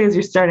typically as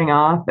you're starting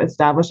off,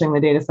 establishing the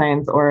data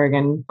science org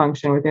and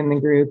function within the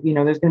group,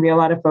 there's going to be a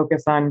lot of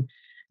focus on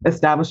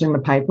establishing the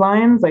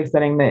pipelines, like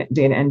setting the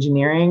data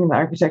engineering, the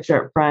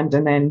architecture up front.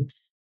 And then,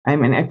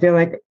 I feel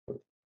like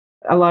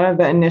a lot of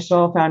the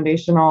initial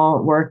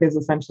foundational work is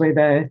essentially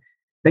the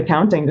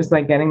counting, just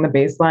like getting the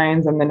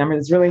baselines and the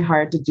numbers. It's really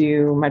hard to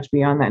do much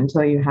beyond that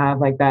until you have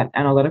like that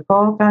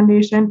analytical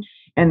foundation.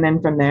 And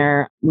then from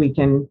there, we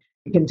can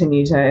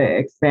continue to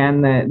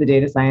expand the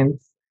data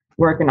science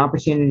work and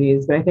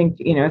opportunities. But I think,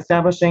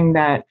 establishing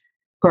that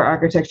core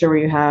architecture where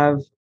you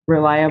have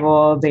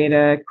reliable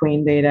data,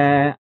 clean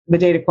data, the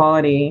data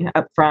quality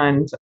up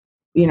front,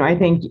 I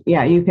think,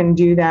 yeah, you can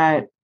do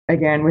that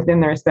again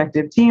within the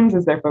respective teams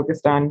as they're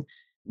focused on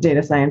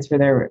data science for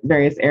their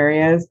various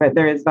areas. But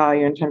there is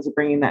value in terms of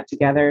bringing that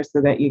together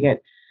so that you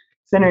get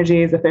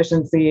synergies,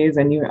 efficiencies,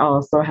 and you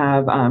also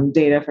have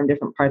data from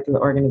different parts of the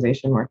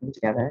organization working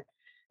together.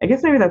 I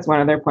guess maybe that's one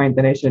other point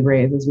that I should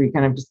raise as we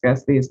kind of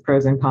discuss these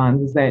pros and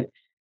cons is that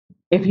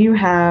if you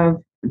have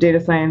data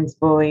science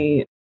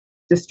fully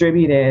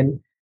distributed,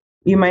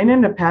 you might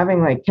end up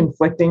having like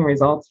conflicting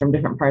results from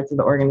different parts of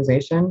the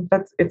organization.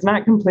 It's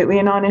not completely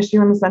a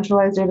non-issue in the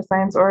centralized data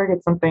science org.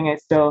 It's something I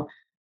still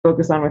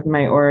focus on with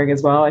my org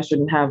as well. I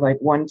shouldn't have like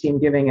one team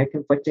giving a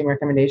conflicting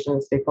recommendation to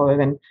the stakeholder,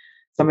 then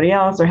somebody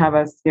else or have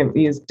us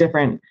use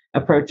different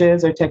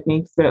approaches or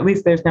techniques, but at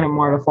least there's kind of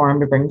more of a forum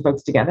to bring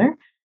folks together.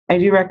 I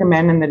do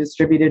recommend in the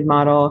distributed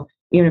model,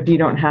 even if you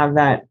don't have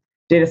that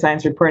data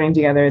science reporting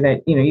together,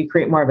 that you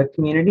create more of a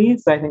community.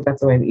 So I think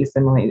that's the way that you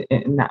simulate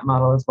in that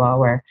model as well,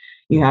 where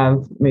you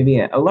have maybe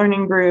a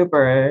learning group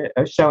or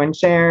a show and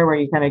share where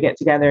you kind of get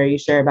together, you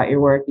share about your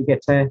work, you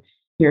get to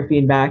hear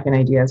feedback and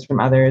ideas from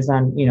others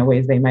on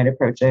ways they might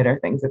approach it or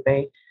things that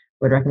they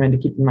would recommend to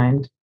keep in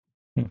mind.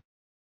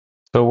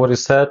 So what you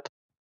said,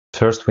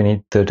 first we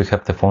need to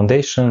have the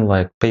foundation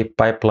like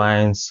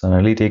pipelines,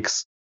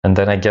 analytics, and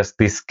then I guess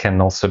this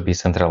can also be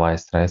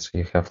centralized, right? So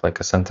you have like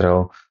a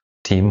central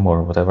team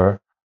or whatever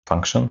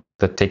function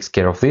that takes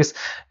care of this.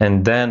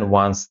 And then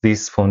once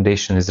this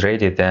foundation is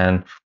ready,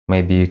 then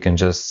maybe you can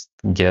just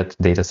get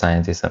data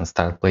scientists and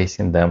start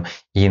placing them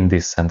in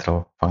this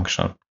central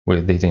function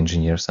with data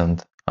engineers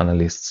and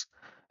analysts.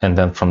 And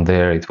then from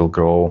there it will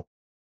grow.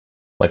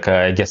 Like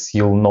I guess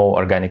you'll know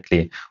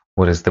organically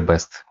what is the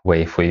best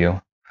way for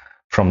you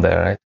from there,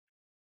 right?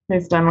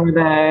 Based on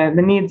where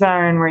the needs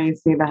are and where you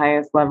see the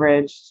highest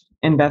leverage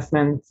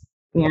investments.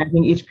 I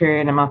think each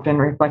period I'm often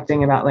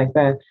reflecting about like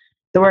the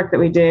work that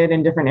we did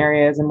in different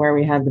areas and where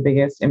we had the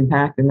biggest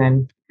impact, and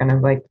then kind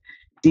of like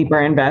deeper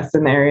invest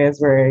in the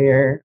areas where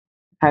you're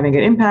having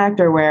an impact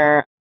or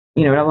where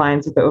it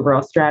aligns with the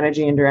overall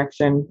strategy and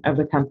direction of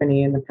the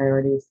company and the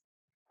priorities.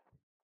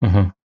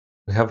 Mm-hmm.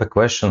 We have a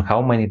question: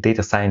 how many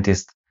data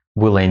scientists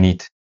will I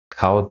need?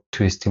 How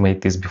to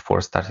estimate this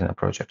before starting a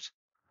project?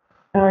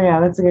 Oh yeah,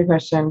 that's a good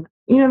question.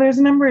 There's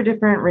a number of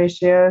different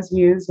ratios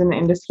used in the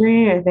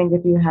industry. I think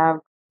if you have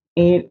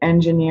 8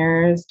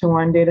 engineers to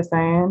 1 data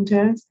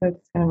scientist,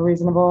 that's kind of a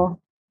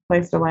reasonable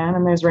place to land.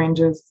 And there's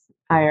ranges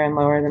higher and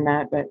lower than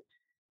that, but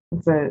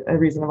it's a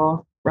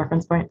reasonable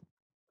reference point.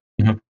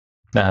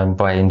 Mm-hmm.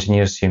 By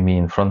engineers, you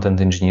mean front-end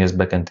engineers,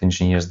 back-end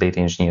engineers, data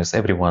engineers,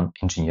 everyone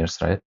engineers,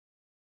 right?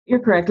 You're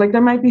correct. Like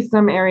there might be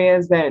some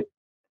areas that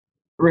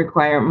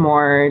require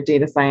more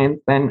data science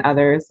than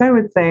others. So I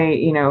would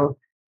say,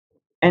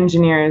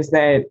 engineers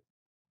that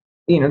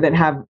that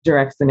have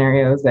direct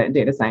scenarios that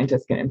data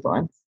scientists can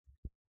influence.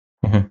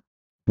 Mm-hmm.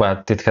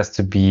 But it has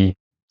to be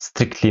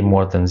strictly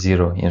more than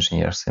 0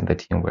 engineers in the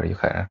team where you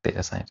hire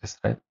data scientists,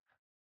 right?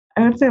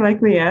 I would say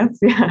likely yes.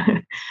 Yeah.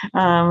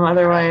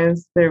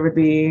 Otherwise, there would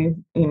be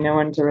no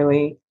one to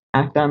really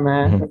act on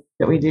the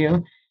that we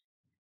do.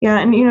 Yeah,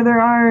 and there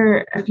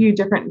are a few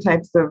different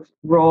types of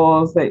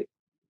roles that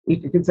you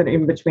could consider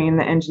in between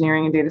the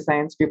engineering and data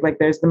science group. Like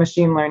there's the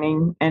machine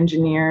learning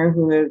engineer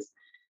who is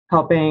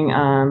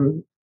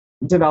helping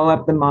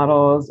develop the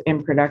models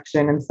in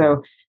production, and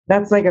so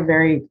that's like a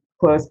very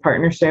close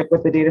partnership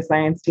with the data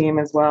science team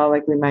as well.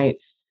 Like we might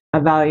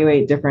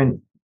evaluate different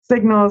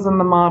signals in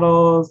the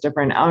models,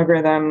 different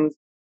algorithms,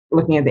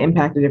 looking at the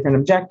impact of different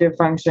objective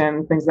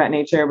functions, things of that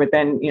nature. But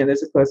then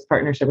there's a close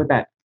partnership with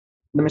the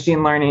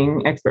machine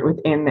learning expert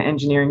within the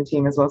engineering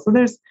team as well. So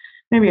there's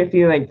maybe a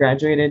few like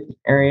graduated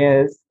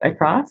areas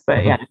across,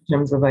 but yeah, in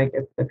terms of like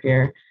if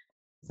you're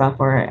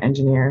software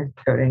engineer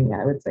coding,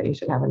 yeah, I would say you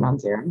should have a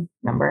non-zero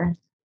number.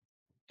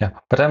 Yeah,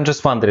 but I'm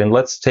just wondering,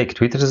 let's take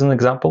Twitter as an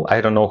example.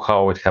 I don't know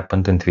how it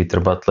happened in Twitter,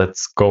 but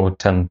let's go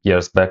 10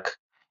 years back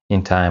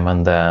in time.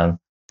 And then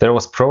there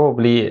was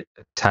probably a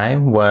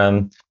time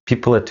when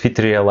people at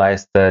Twitter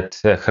realized that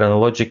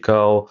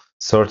chronological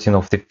sorting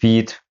of the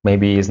feed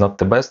maybe is not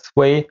the best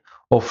way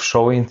of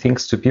showing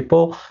things to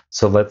people.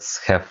 So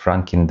let's have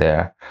ranking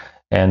there.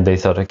 And they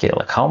thought, okay,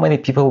 like how many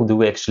people do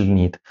we actually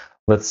need?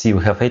 Let's see,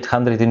 we have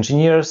 800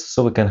 engineers,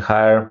 so we can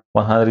hire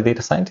 100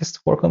 data scientists to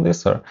work on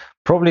this, or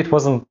probably it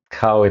wasn't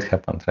how it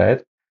happened,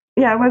 right?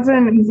 Yeah, it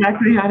wasn't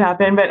exactly how it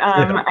happened, but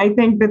I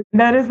think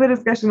that is the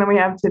discussion that we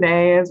have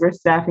today as we're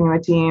staffing the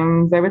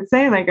teams. I would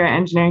say like our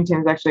engineering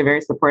team is actually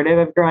very supportive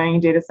of growing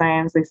data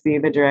science. They see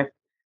the direct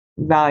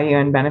value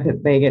and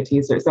benefit they get to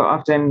use it. So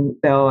often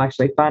they'll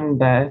actually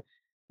fund the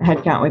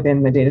headcount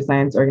within the data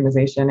science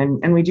organization.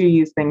 And we do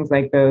use things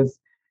like those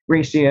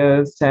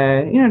ratios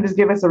to, just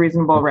give us a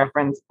reasonable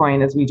reference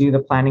point as we do the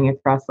planning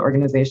across the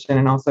organization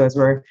and also as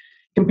we're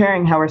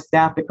comparing how we're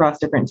staffed across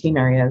different team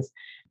areas.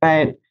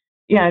 But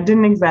yeah, it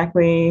didn't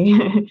exactly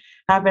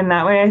happen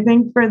that way. I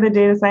think for the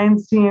data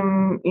science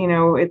team,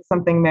 it's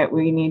something that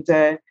we need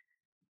to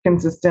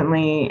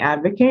consistently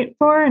advocate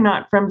for,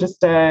 not from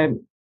just a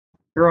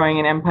growing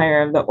an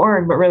empire of the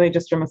org, but really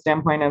just from a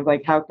standpoint of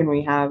like, how can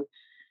we have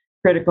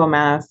critical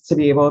mass to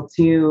be able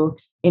to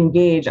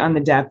engage on the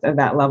depth of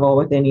that level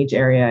within each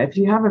area. If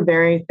you have a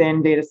very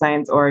thin data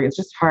science org, it's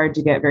just hard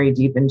to get very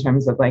deep in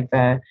terms of like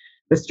the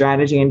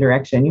strategy and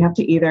direction. You have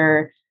to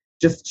either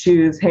just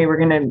choose, hey, we're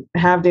going to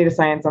have data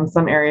science on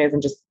some areas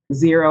and just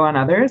 0 on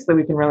others so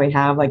we can really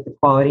have like the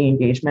quality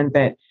engagement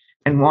that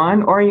and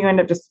one, or you end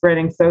up just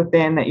spreading so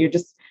thin that you're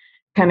just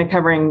kind of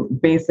covering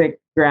basic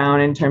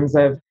ground in terms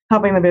of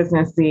helping the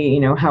business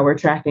see, how we're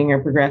tracking or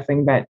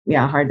progressing. But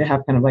yeah, hard to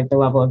have kind of like the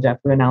level of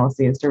depth of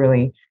analysis to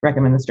really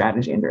recommend the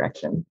strategy and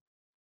direction.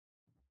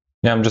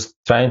 Yeah, I'm just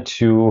trying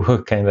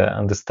to kind of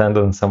understand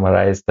and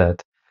summarize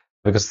that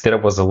because there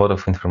was a lot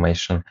of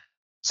information.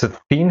 So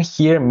thin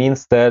here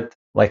means that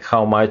like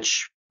how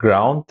much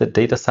ground the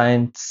data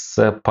science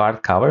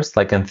part covers?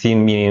 Like in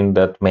theme, meaning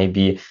that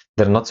maybe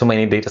there are not so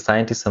many data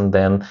scientists and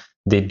then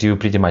they do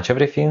pretty much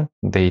everything.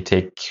 They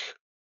take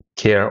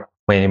care of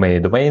many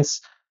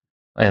domains.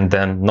 And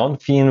then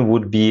non-theme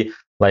would be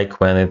like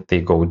when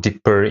they go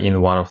deeper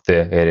in one of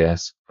the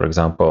areas. For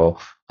example,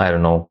 I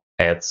don't know,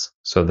 ads.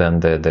 So then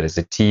there is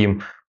a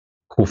team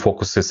who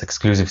focuses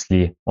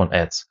exclusively on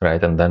ads,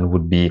 right? And then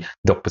would be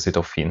the opposite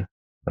of theme,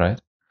 right?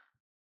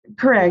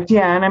 Correct.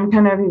 Yeah. And I'm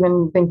kind of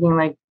even thinking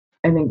like,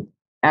 I think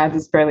ads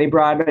is fairly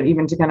broad, but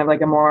even to kind of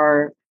like a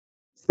more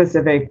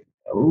specific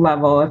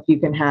level, if you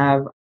can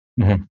have,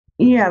 Mhm.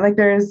 yeah, like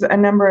there's a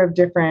number of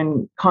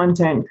different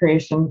content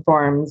creation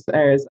forms.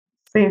 There's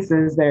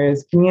spaces,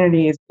 there's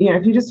communities.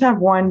 If you just have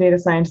one data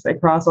scientist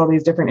across all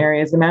these different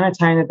areas, the amount of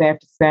time that they have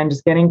to spend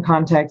just getting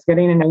context,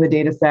 getting to know the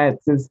data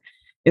sets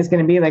is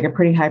going to be like a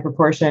pretty high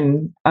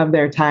proportion of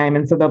their time.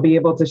 And so they'll be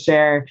able to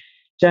share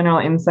general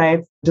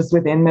insights just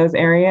within those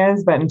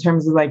areas. But in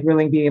terms of like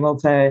really be able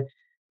to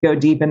go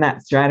deep in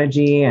that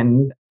strategy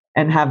and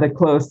have the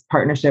close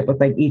partnership with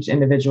like each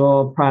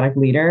individual product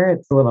leader,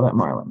 it's a little bit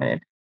more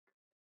limited.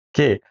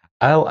 Okay,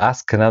 I'll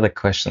ask another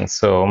question.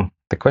 So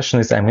the question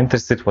is, I'm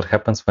interested what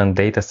happens when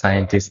data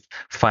scientist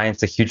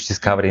finds a huge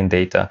discovery in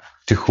data.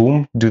 To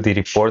whom do they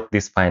report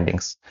these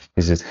findings?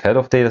 Is it head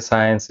of data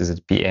science? Is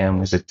it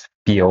PM? Is it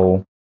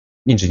PO?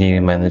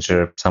 Engineering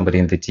manager? Somebody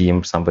in the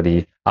team?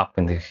 Somebody up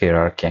in the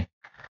hierarchy?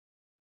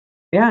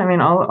 Yeah, I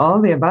mean, all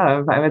of the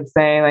above. I would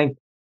say like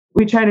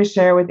we try to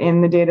share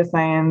within the data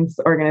science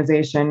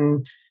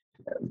organization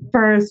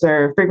first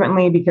or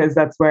frequently because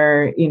that's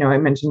where, I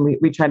mentioned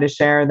we try to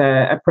share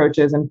the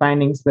approaches and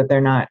findings so that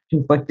they're not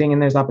conflicting and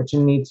there's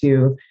opportunity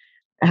to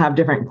have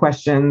different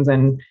questions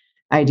and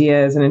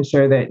ideas and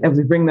ensure that as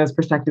we bring those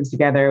perspectives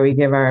together, we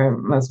give our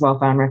most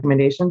well-found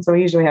recommendations. So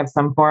we usually have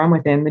some forum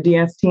within the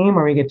DS team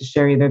where we get to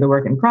share either the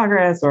work in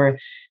progress or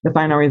the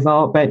final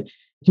result. But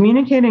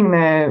communicating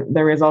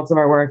the results of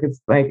our work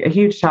is like a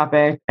huge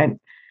topic. And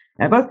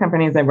at both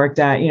companies I've worked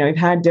at, we've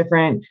had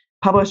different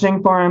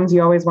publishing forums.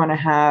 You always want to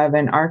have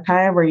an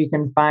archive where you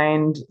can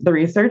find the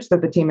research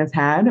that the team has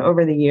had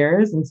over the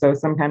years. And so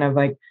some kind of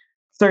like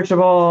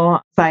searchable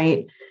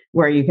site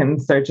where you can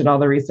search at all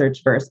the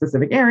research for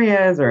specific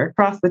areas or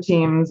across the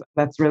teams.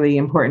 That's really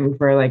important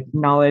for like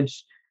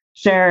knowledge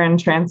share and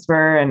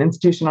transfer and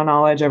institutional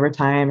knowledge over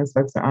time as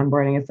folks are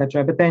onboarding, et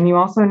cetera. But then you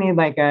also need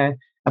like a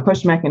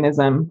push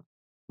mechanism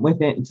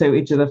within so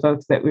each of the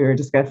folks that we were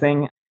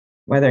discussing,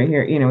 whether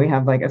here, we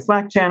have like a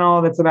Slack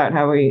channel that's about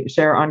how we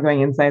share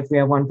ongoing insights. We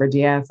have one for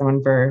DS and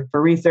one for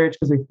research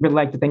because we would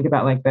like to think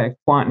about like the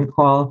quant and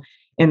qual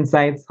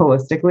insights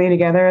holistically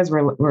together as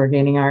we're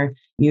gaining our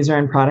user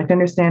and product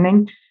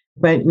understanding.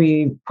 But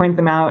we point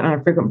them out on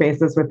a frequent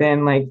basis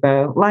within like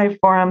the live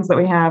forums that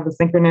we have, the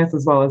synchronous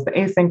as well as the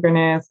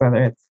asynchronous,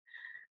 whether it's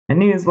a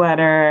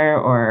newsletter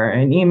or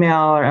an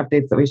email or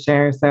updates that we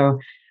share. So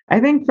I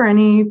think for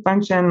any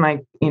function,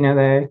 like,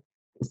 the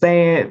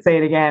say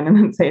it again and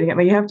then say it again,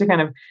 like you have to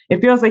kind of,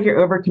 it feels like you're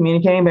over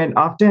communicating, but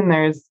often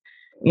there's,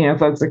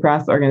 folks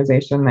across the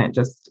organization that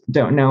just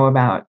don't know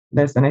about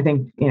this. And I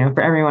think,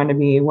 for everyone to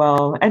be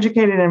well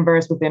educated and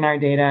versed within our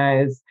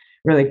data is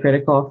really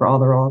critical for all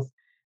the roles.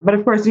 But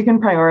of course, you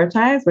can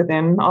prioritize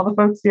within all the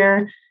folks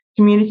you're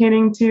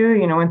communicating to.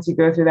 Once you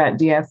go through that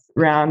DS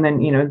round,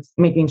 then,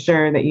 making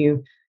sure that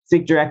you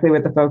speak directly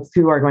with the folks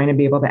who are going to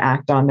be able to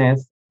act on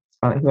this. It's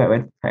probably who I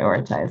would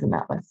prioritize in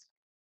that list.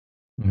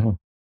 Mhm.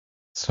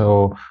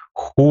 So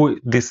who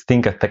this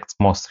thing affects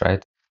most,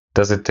 right?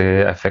 Does it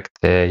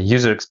affect the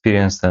user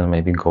experience? Then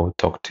maybe go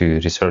talk to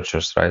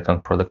researchers, right,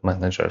 and product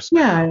managers.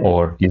 Yeah.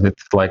 Or is it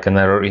like an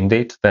error in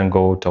data? Then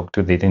go talk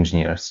to data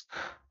engineers,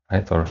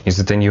 right? Or is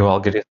it a new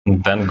algorithm?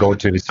 Then go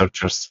to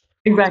researchers.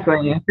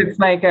 Exactly. If it's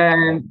like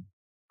a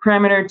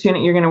parameter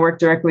tune, you're going to work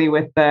directly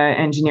with the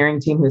engineering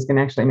team who's going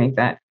to actually make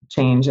that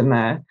change in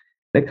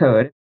the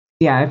code.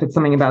 Yeah, if it's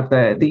something about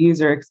the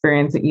user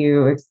experience that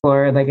you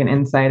explore, like an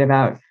insight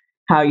about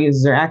how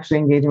users are actually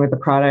engaging with the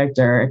product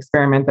or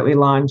experiment that we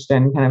launched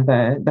and kind of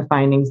the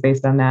findings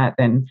based on that,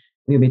 then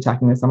we'll be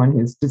talking to someone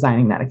who's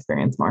designing that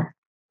experience more,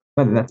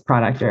 whether that's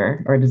product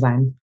or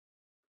design.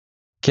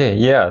 Okay,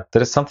 yeah,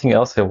 there is something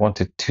else I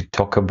wanted to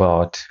talk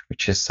about,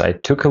 which is I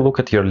took a look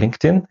at your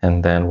LinkedIn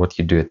and then what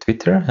you do at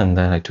Twitter, and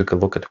then I took a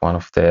look at one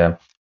of the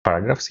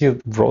paragraphs you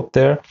wrote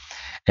there,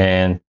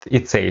 and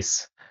it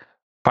says,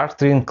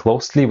 partnering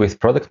closely with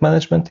product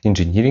management,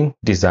 engineering,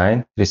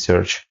 design,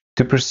 research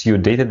to pursue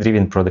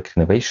data-driven product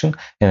innovation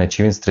and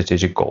achieving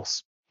strategic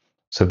goals.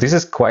 So this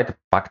is quite a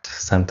packed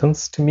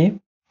sentence to me.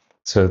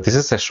 So this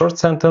is a short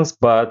sentence,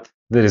 but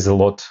there is a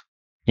lot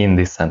in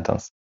this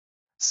sentence.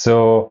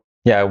 So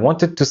yeah, I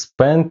wanted to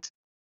spend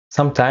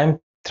some time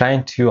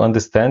trying to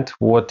understand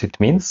what it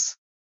means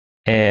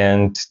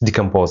and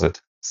decompose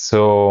it.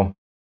 So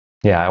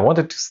yeah, I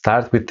wanted to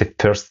start with the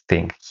first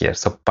thing here.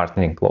 So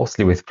partnering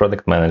closely with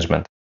product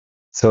management.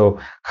 So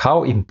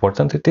how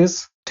important it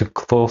is to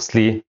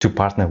closely to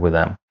partner with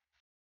them?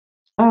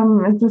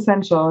 It's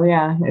essential.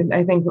 Yeah.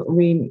 I think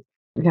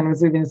kind of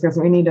as we've been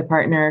discussing, we need to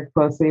partner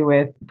closely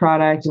with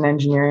product and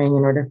engineering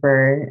in order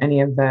for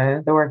any of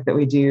the work that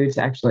we do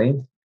to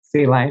actually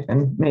see life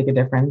and make a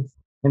difference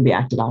and be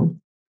acted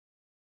on.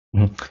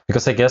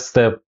 Because I guess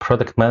the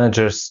product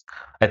managers,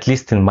 at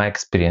least in my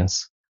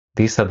experience,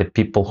 these are the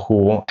people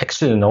who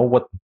actually know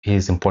what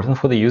is important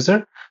for the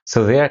user.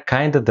 So they are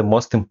kind of the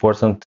most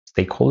important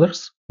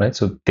stakeholders, right?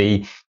 So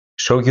they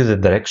show you the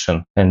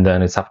direction, and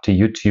then it's up to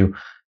you to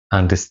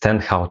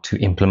understand how to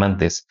implement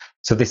this.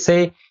 So they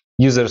say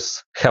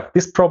users have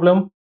this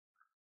problem,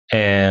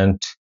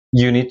 and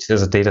you need,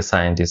 as a data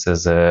scientist,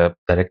 as a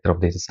director of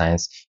data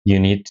science, you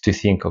need to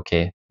think,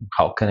 okay,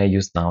 how can I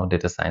use now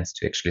data science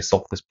to actually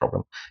solve this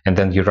problem? And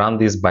then you run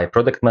this by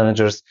product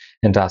managers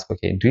and ask,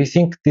 okay, do you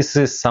think this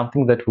is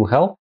something that will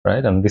help,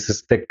 right? And this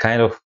is the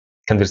kind of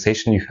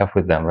conversation you have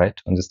with them, right?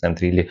 To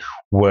understand really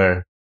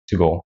where to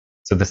go.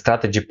 So the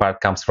strategy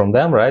part comes from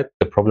them, right?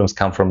 The problems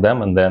come from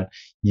them, and then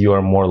you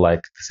are more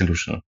like the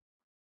solution.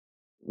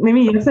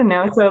 Maybe yes and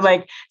no.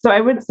 So I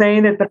would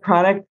say that the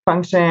product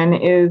function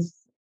is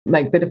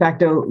like the de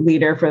facto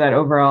leader for that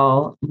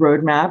overall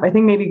roadmap. I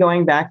think maybe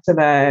going back to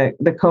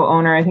the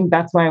co-owner, I think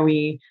that's why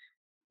we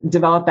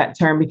developed that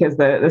term, because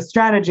the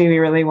strategy, we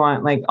really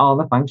want like all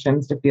the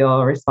functions to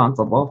feel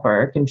responsible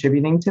for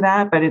contributing to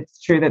that. But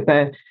it's true that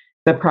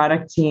the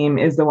product team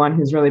is the one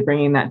who's really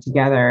bringing that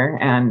together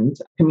and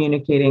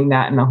communicating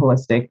that in a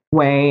holistic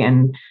way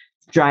and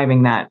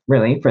driving that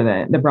really for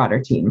the broader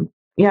team.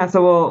 Yeah,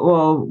 so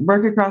we'll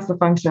work across the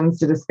functions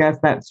to discuss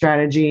that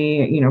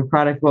strategy.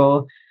 Product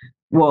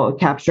will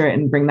capture it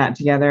and bring that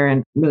together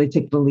and really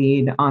take the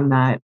lead on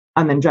that,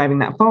 on then driving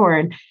that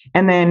forward.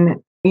 And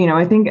then,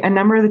 I think a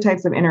number of the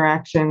types of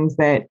interactions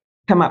that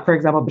come up, for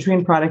example,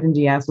 between product and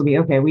DS will be,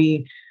 okay,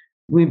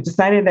 we've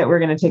decided that we're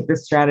going to take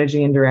this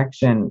strategy and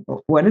direction.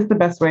 What is the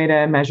best way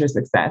to measure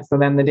success? So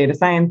then the data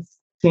science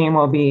team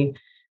will be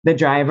the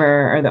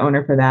driver or the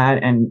owner for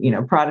that. And,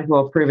 product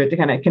will approve it to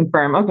kind of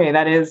confirm, okay,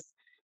 that is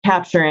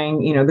capturing,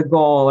 the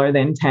goal or the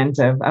intent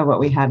of what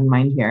we had in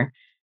mind here.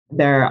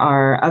 There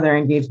are other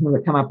engagements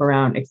that come up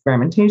around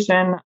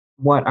experimentation.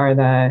 What are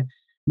the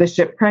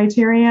SHIP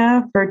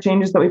criteria for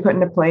changes that we put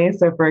into place?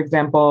 So, for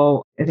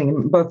example, I think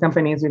in both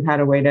companies, we've had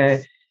a way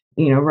to,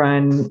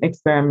 run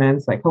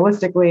experiments like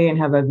holistically and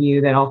have a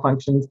view that all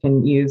functions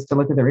can use to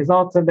look at the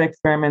results of the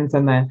experiments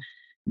and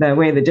the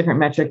way the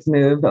different metrics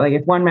move. But like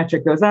if one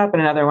metric goes up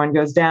and another one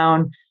goes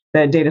down,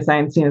 the data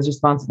science team is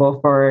responsible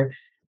for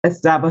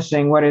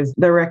establishing what is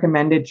the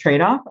recommended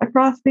trade-off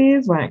across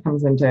these when it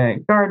comes into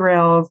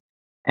guardrails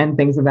and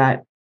things of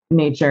that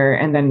nature.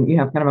 And then you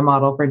have kind of a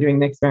model for doing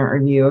the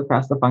experiment review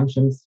across the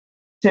functions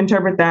to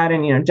interpret that.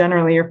 And,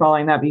 generally you're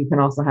following that, but you can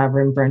also have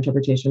room for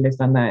interpretation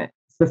based on the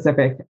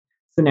specific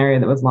scenario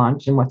that was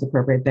launched and what's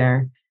appropriate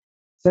there.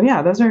 So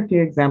yeah, those are a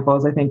few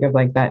examples, I think, of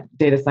like that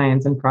data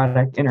science and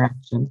product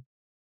interaction.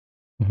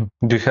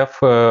 Mm-hmm. Do you have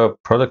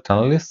product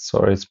analysts,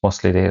 or it's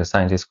mostly data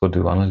scientists who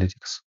do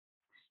analytics?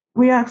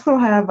 We also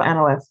have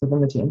analysts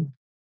within the team.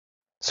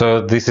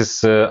 So this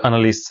is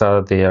analysts,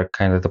 they are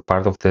kind of the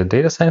part of the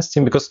data science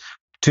team, because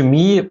to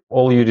me,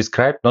 all you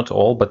described, not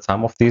all, but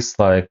some of these,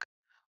 like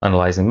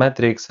analyzing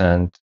metrics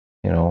and,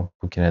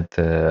 looking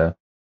at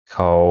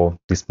how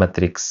these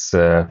metrics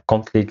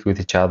conflict with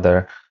each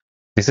other.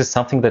 This is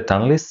something that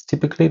analysts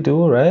typically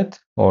do, right?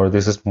 Or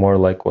this is more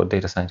like what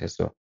data scientists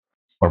do,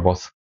 or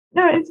both?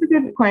 No, it's a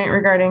good point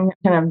regarding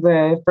kind of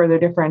the further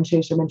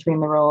differentiation between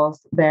the roles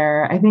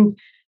there. I think,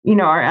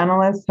 our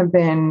analysts have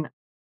been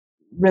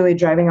really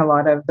driving a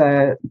lot of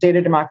the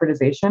data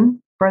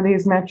democratization for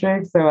these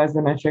metrics. So as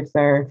the metrics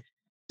are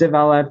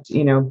developed,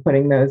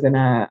 putting those in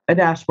a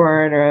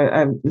dashboard or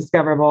a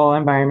discoverable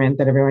environment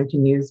that everyone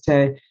can use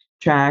to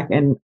track,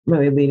 and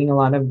really leading a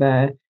lot of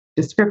the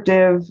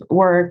descriptive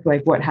work,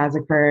 like what has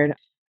occurred.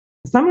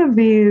 Some of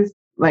these,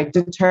 like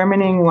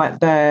determining what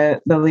the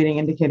leading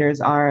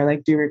indicators are,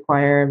 like do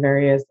require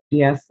various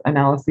DS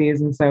analyses.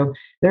 And so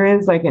there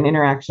is like an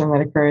interaction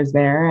that occurs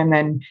there. And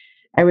then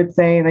I would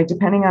say, like,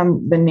 depending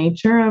on the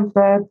nature of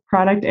the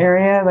product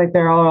area, like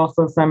there are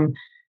also some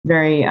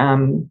very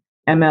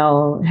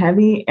ML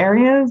heavy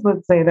areas.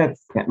 Let's say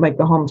that's like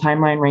the home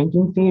timeline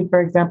ranking feed,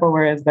 for example,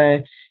 whereas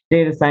the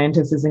data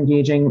scientist is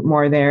engaging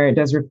more there. It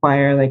does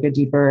require like a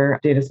deeper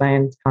data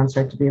science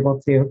construct to be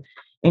able to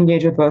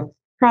engage with both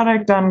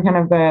product on kind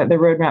of the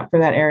roadmap for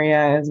that area,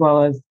 as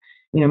well as,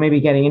 maybe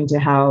getting into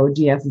how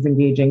DS is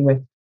engaging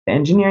with the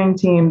engineering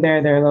team. They're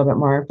a little bit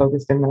more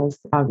focused in those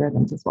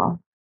algorithms as well.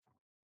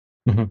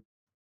 Mm-hmm.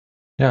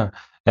 Yeah.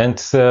 And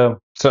so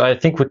I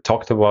think we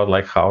talked about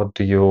like how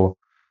do you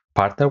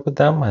partner with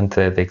them and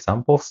the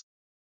examples.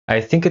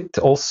 I think it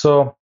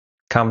also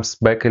comes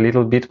back a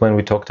little bit when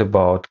we talked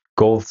about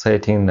goal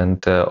setting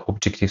and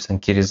objectives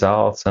and key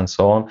results and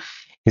so on.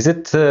 Is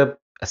it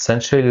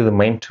essentially the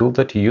main tool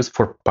that you use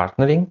for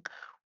partnering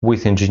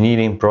with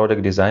engineering,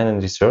 product design,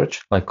 and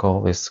research, like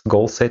all these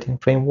goal setting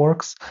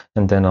frameworks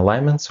and then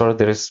alignments, or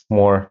there is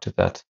more to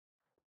that?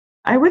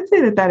 I would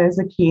say that is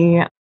a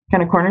key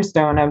kind of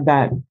cornerstone of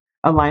that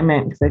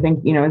alignment, because I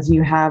think, as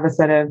you have a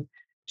set of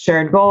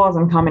shared goals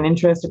and common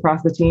interests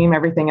across the team,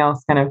 everything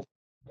else kind of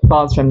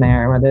falls from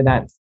there, whether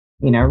that's,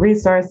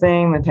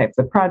 resourcing, the types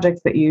of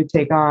projects that you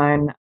take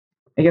on.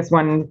 I guess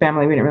one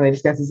family we didn't really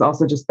discuss is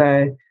also just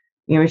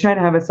we try to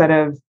have a set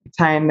of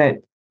time that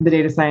the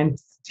data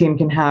science team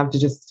can have to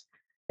just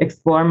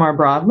explore more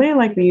broadly,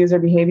 like the user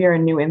behavior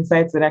and new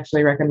insights that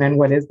actually recommend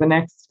what is the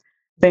next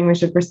thing we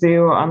should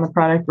pursue on the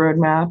product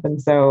roadmap.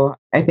 And so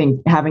I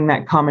think having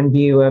that common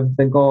view of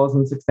the goals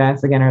and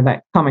success, again, or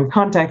that common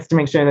context to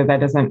make sure that that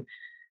doesn't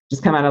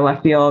just come out of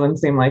left field and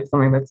seem like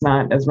something that's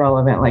not as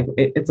relevant. Like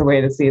it's a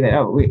way to see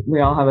that, we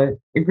all have a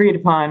agreed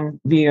upon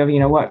view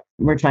of, what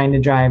we're trying to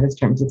drive in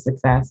terms of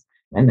success,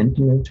 and then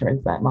can move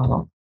towards that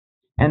model.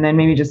 And then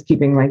maybe just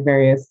keeping like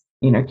various,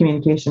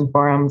 communication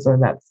forums, or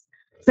that's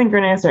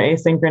synchronous or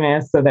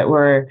asynchronous, so that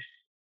we're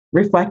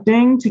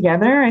reflecting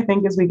together. I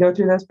think as we go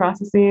through those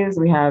processes,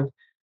 we have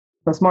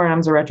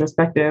postmortems or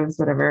retrospectives,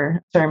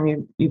 whatever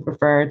term you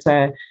prefer,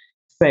 to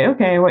say,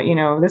 okay,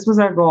 this was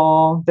our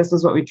goal. This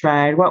was what we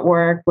tried. What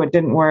worked? What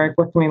didn't work?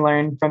 What can we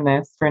learn from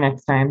this for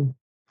next time?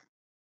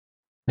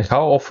 And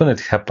how often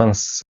it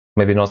happens,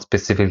 maybe not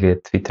specifically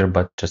at Twitter,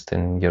 but just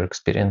in your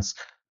experience,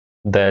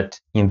 that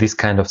in this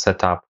kind of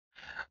setup,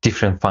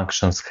 different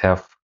functions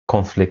have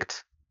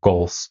conflict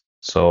goals?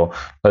 So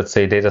let's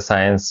say data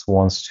science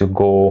wants to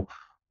go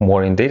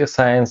more in data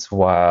science,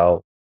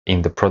 while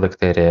in the product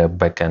area,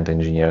 backend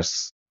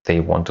engineers,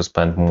 they want to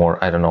spend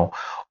more,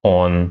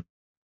 on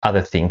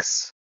other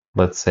things.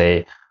 Let's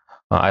say,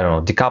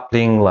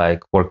 decoupling,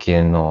 like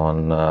working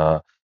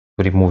on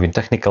removing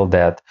technical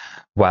debt,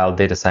 while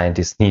data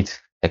scientists need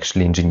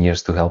actually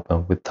engineers to help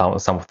them with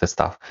some of the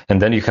stuff.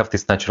 And then you have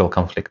this natural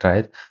conflict,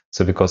 right?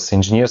 So because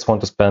engineers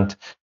want to spend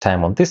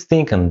time on this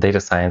thing, and data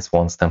science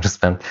wants them to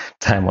spend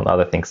time on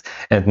other things.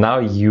 And now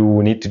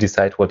you need to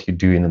decide what you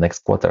do in the next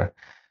quarter.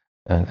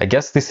 And I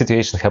guess this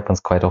situation happens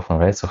quite often,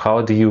 right? So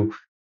how do you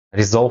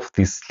resolve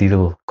these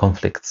little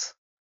conflicts?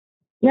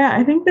 Yeah,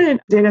 I think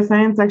that data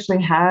science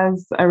actually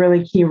has a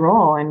really key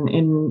role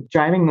in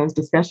driving those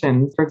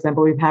discussions. For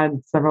example, we've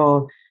had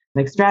several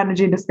like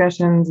strategy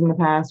discussions in the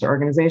past, or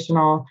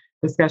organizational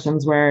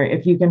discussions, where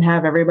if you can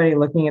have everybody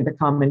looking at the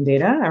common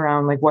data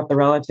around like what the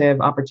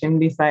relative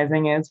opportunity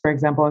sizing is, for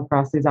example,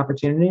 across these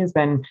opportunities,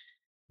 then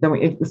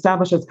it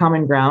establishes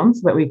common ground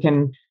so that we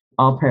can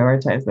all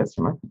prioritize this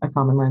from a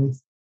common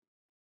lens.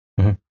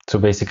 Mm-hmm. So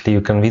basically you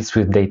convince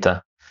with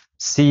data,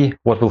 see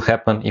what will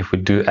happen if we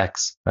do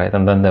X, right?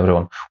 And then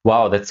everyone,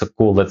 wow, that's so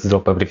cool. Let's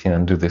drop everything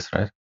and do this,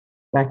 right?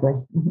 Exactly.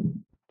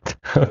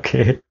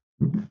 Okay.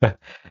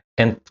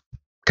 And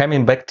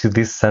coming back to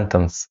this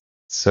sentence,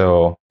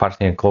 so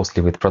partnering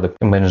closely with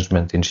product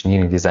management,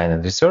 engineering, design,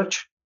 and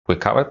research, we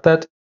covered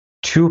that,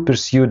 to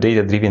pursue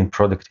data-driven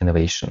product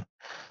innovation.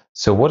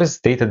 So what is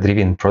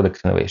data-driven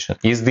product innovation?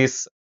 Is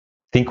this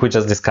thing we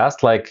just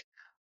discussed, like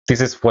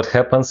this is what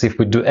happens if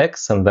we do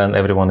X, and then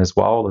everyone is,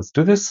 wow, let's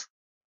do this?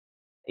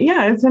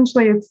 Yeah,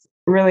 essentially it's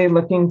really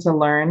looking to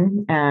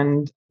learn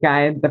and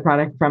guide the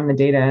product from the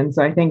data. And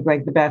so I think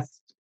like the best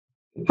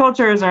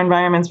cultures or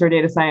environments for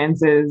data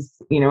science is,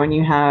 when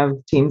you have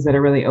teams that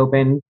are really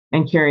open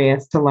and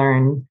curious to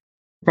learn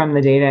from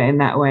the data in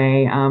that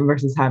way,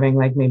 versus having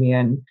like maybe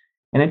an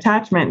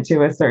attachment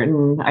to a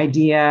certain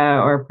idea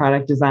or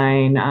product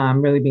design,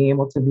 really being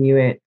able to view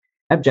it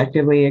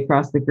objectively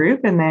across the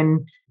group, and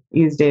then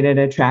use data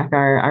to track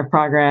our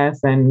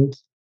progress and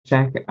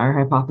check our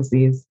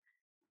hypotheses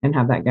and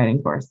have that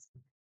guiding force.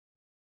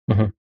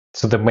 Mm-hmm.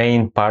 So the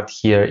main part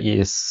here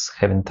is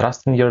having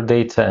trust in your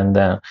data, and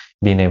then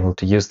being able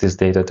to use this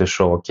data to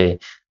show, okay,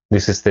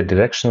 this is the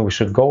direction we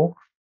should go,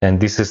 and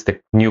this is the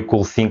new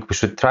cool thing we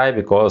should try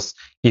because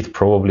it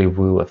probably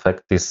will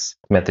affect this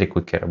metric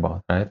we care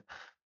about, right?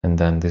 And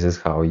then this is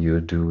how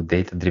you do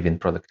data-driven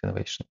product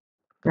innovation.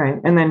 Right.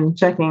 And then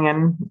checking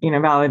and,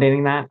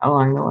 validating that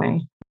along the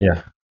way.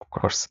 Yeah, of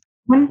course.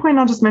 One point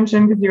I'll just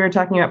mention, because you were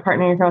talking about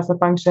partnering across the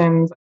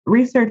functions,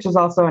 research is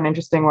also an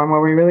interesting one, where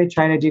we really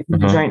try to do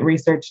joint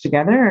research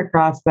together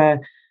across the,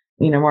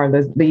 more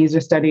of the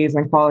user studies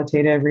and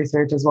qualitative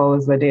research, as well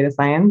as the data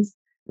science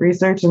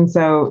research. And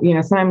so,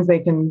 sometimes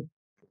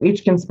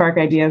each can spark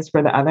ideas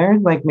for the other,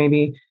 like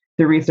maybe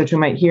through research, we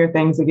might hear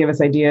things that give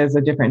us ideas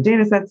of different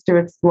data sets to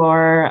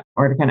explore,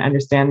 or to kind of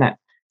understand that,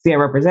 see how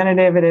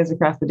representative it is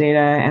across the data.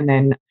 And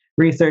then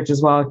research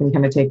as well can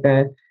kind of take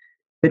the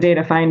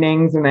data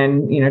findings and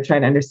then, try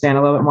to understand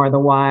a little bit more of the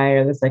why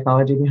or the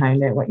psychology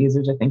behind it, what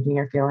users are thinking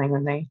or feeling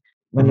when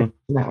they're in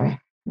that way.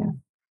 Yeah.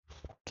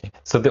 Okay.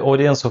 So the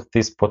audience of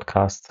these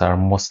podcasts are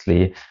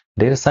mostly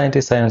data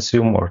scientists, I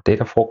assume, or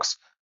data folks.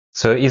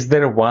 So is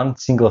there one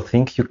single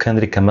thing you can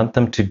recommend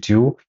them to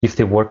do if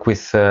they work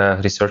with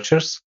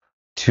researchers,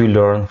 to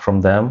learn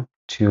from them,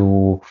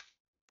 to,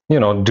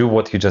 do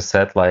what you just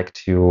said, like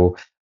to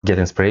get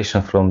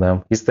inspiration from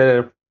them? Is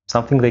there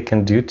something they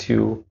can do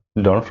to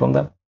learn from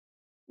them?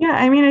 Yeah,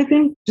 I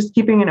think just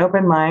keeping an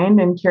open mind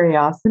and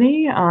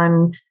curiosity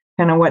on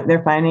kind of what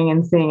they're finding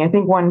and seeing. I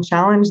think one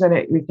challenge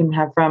that we can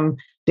have from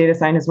data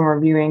scientists when we're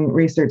viewing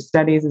research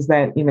studies is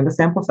that, the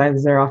sample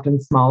sizes are often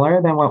smaller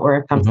than what we're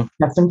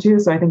accustomed to.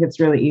 So I think it's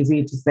really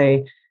easy to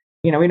say,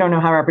 we don't know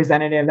how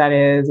representative that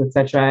is,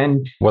 etc.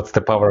 And what's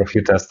the power of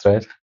U-test,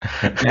 right?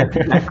 yes,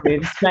 exactly.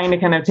 Just trying to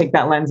kind of take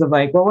that lens of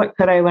like, well, what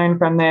could I learn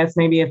from this?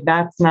 Maybe if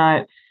that's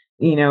not,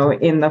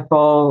 in the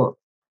full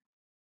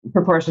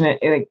proportionate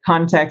like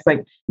context,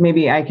 like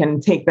maybe I can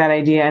take that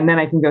idea and then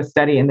I can go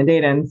study in the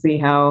data and see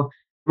how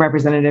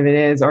representative it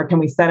is. Or can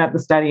we set up the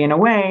study in a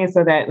way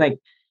so that like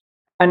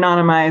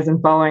anonymized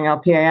and following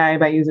LPAI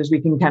by users, we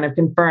can kind of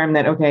confirm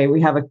that, okay,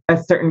 we have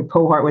a certain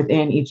cohort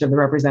within each of the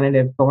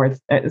representative cohorts,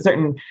 a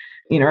certain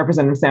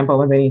representative sample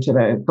within each of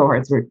the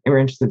cohorts we're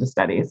interested to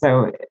study.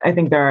 So I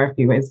think there are a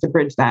few ways to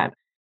bridge that.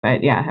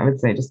 But yeah, I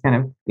would say just kind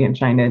of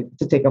trying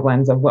to take a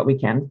lens of what we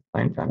can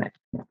learn from it.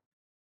 Yeah.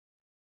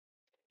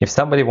 If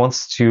somebody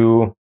wants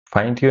to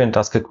find you and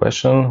ask a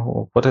question,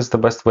 what is the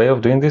best way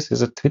of doing this?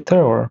 Is it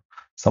Twitter or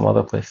some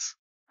other place?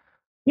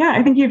 Yeah,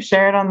 I think you've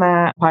shared on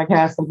the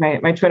podcast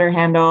like my Twitter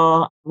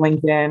handle,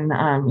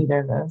 LinkedIn,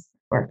 either of those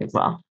work as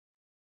well.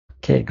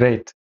 Okay,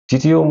 great.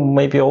 Did you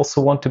maybe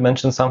also want to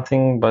mention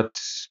something but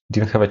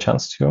didn't have a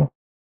chance to?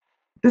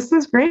 This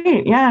was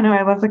great. Yeah, no,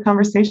 I love the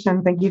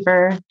conversation. Thank you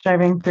for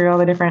driving through all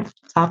the different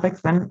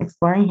topics and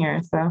exploring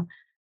here. So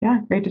yeah,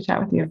 great to chat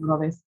with you about all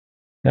this.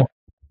 Yeah,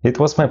 it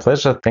was my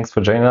pleasure. Thanks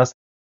for joining us.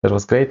 That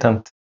was great.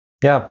 And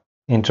yeah,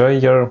 enjoy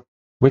your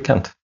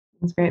weekend.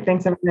 That's great.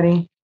 Thanks,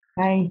 everybody.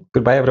 Bye.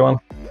 Goodbye, everyone.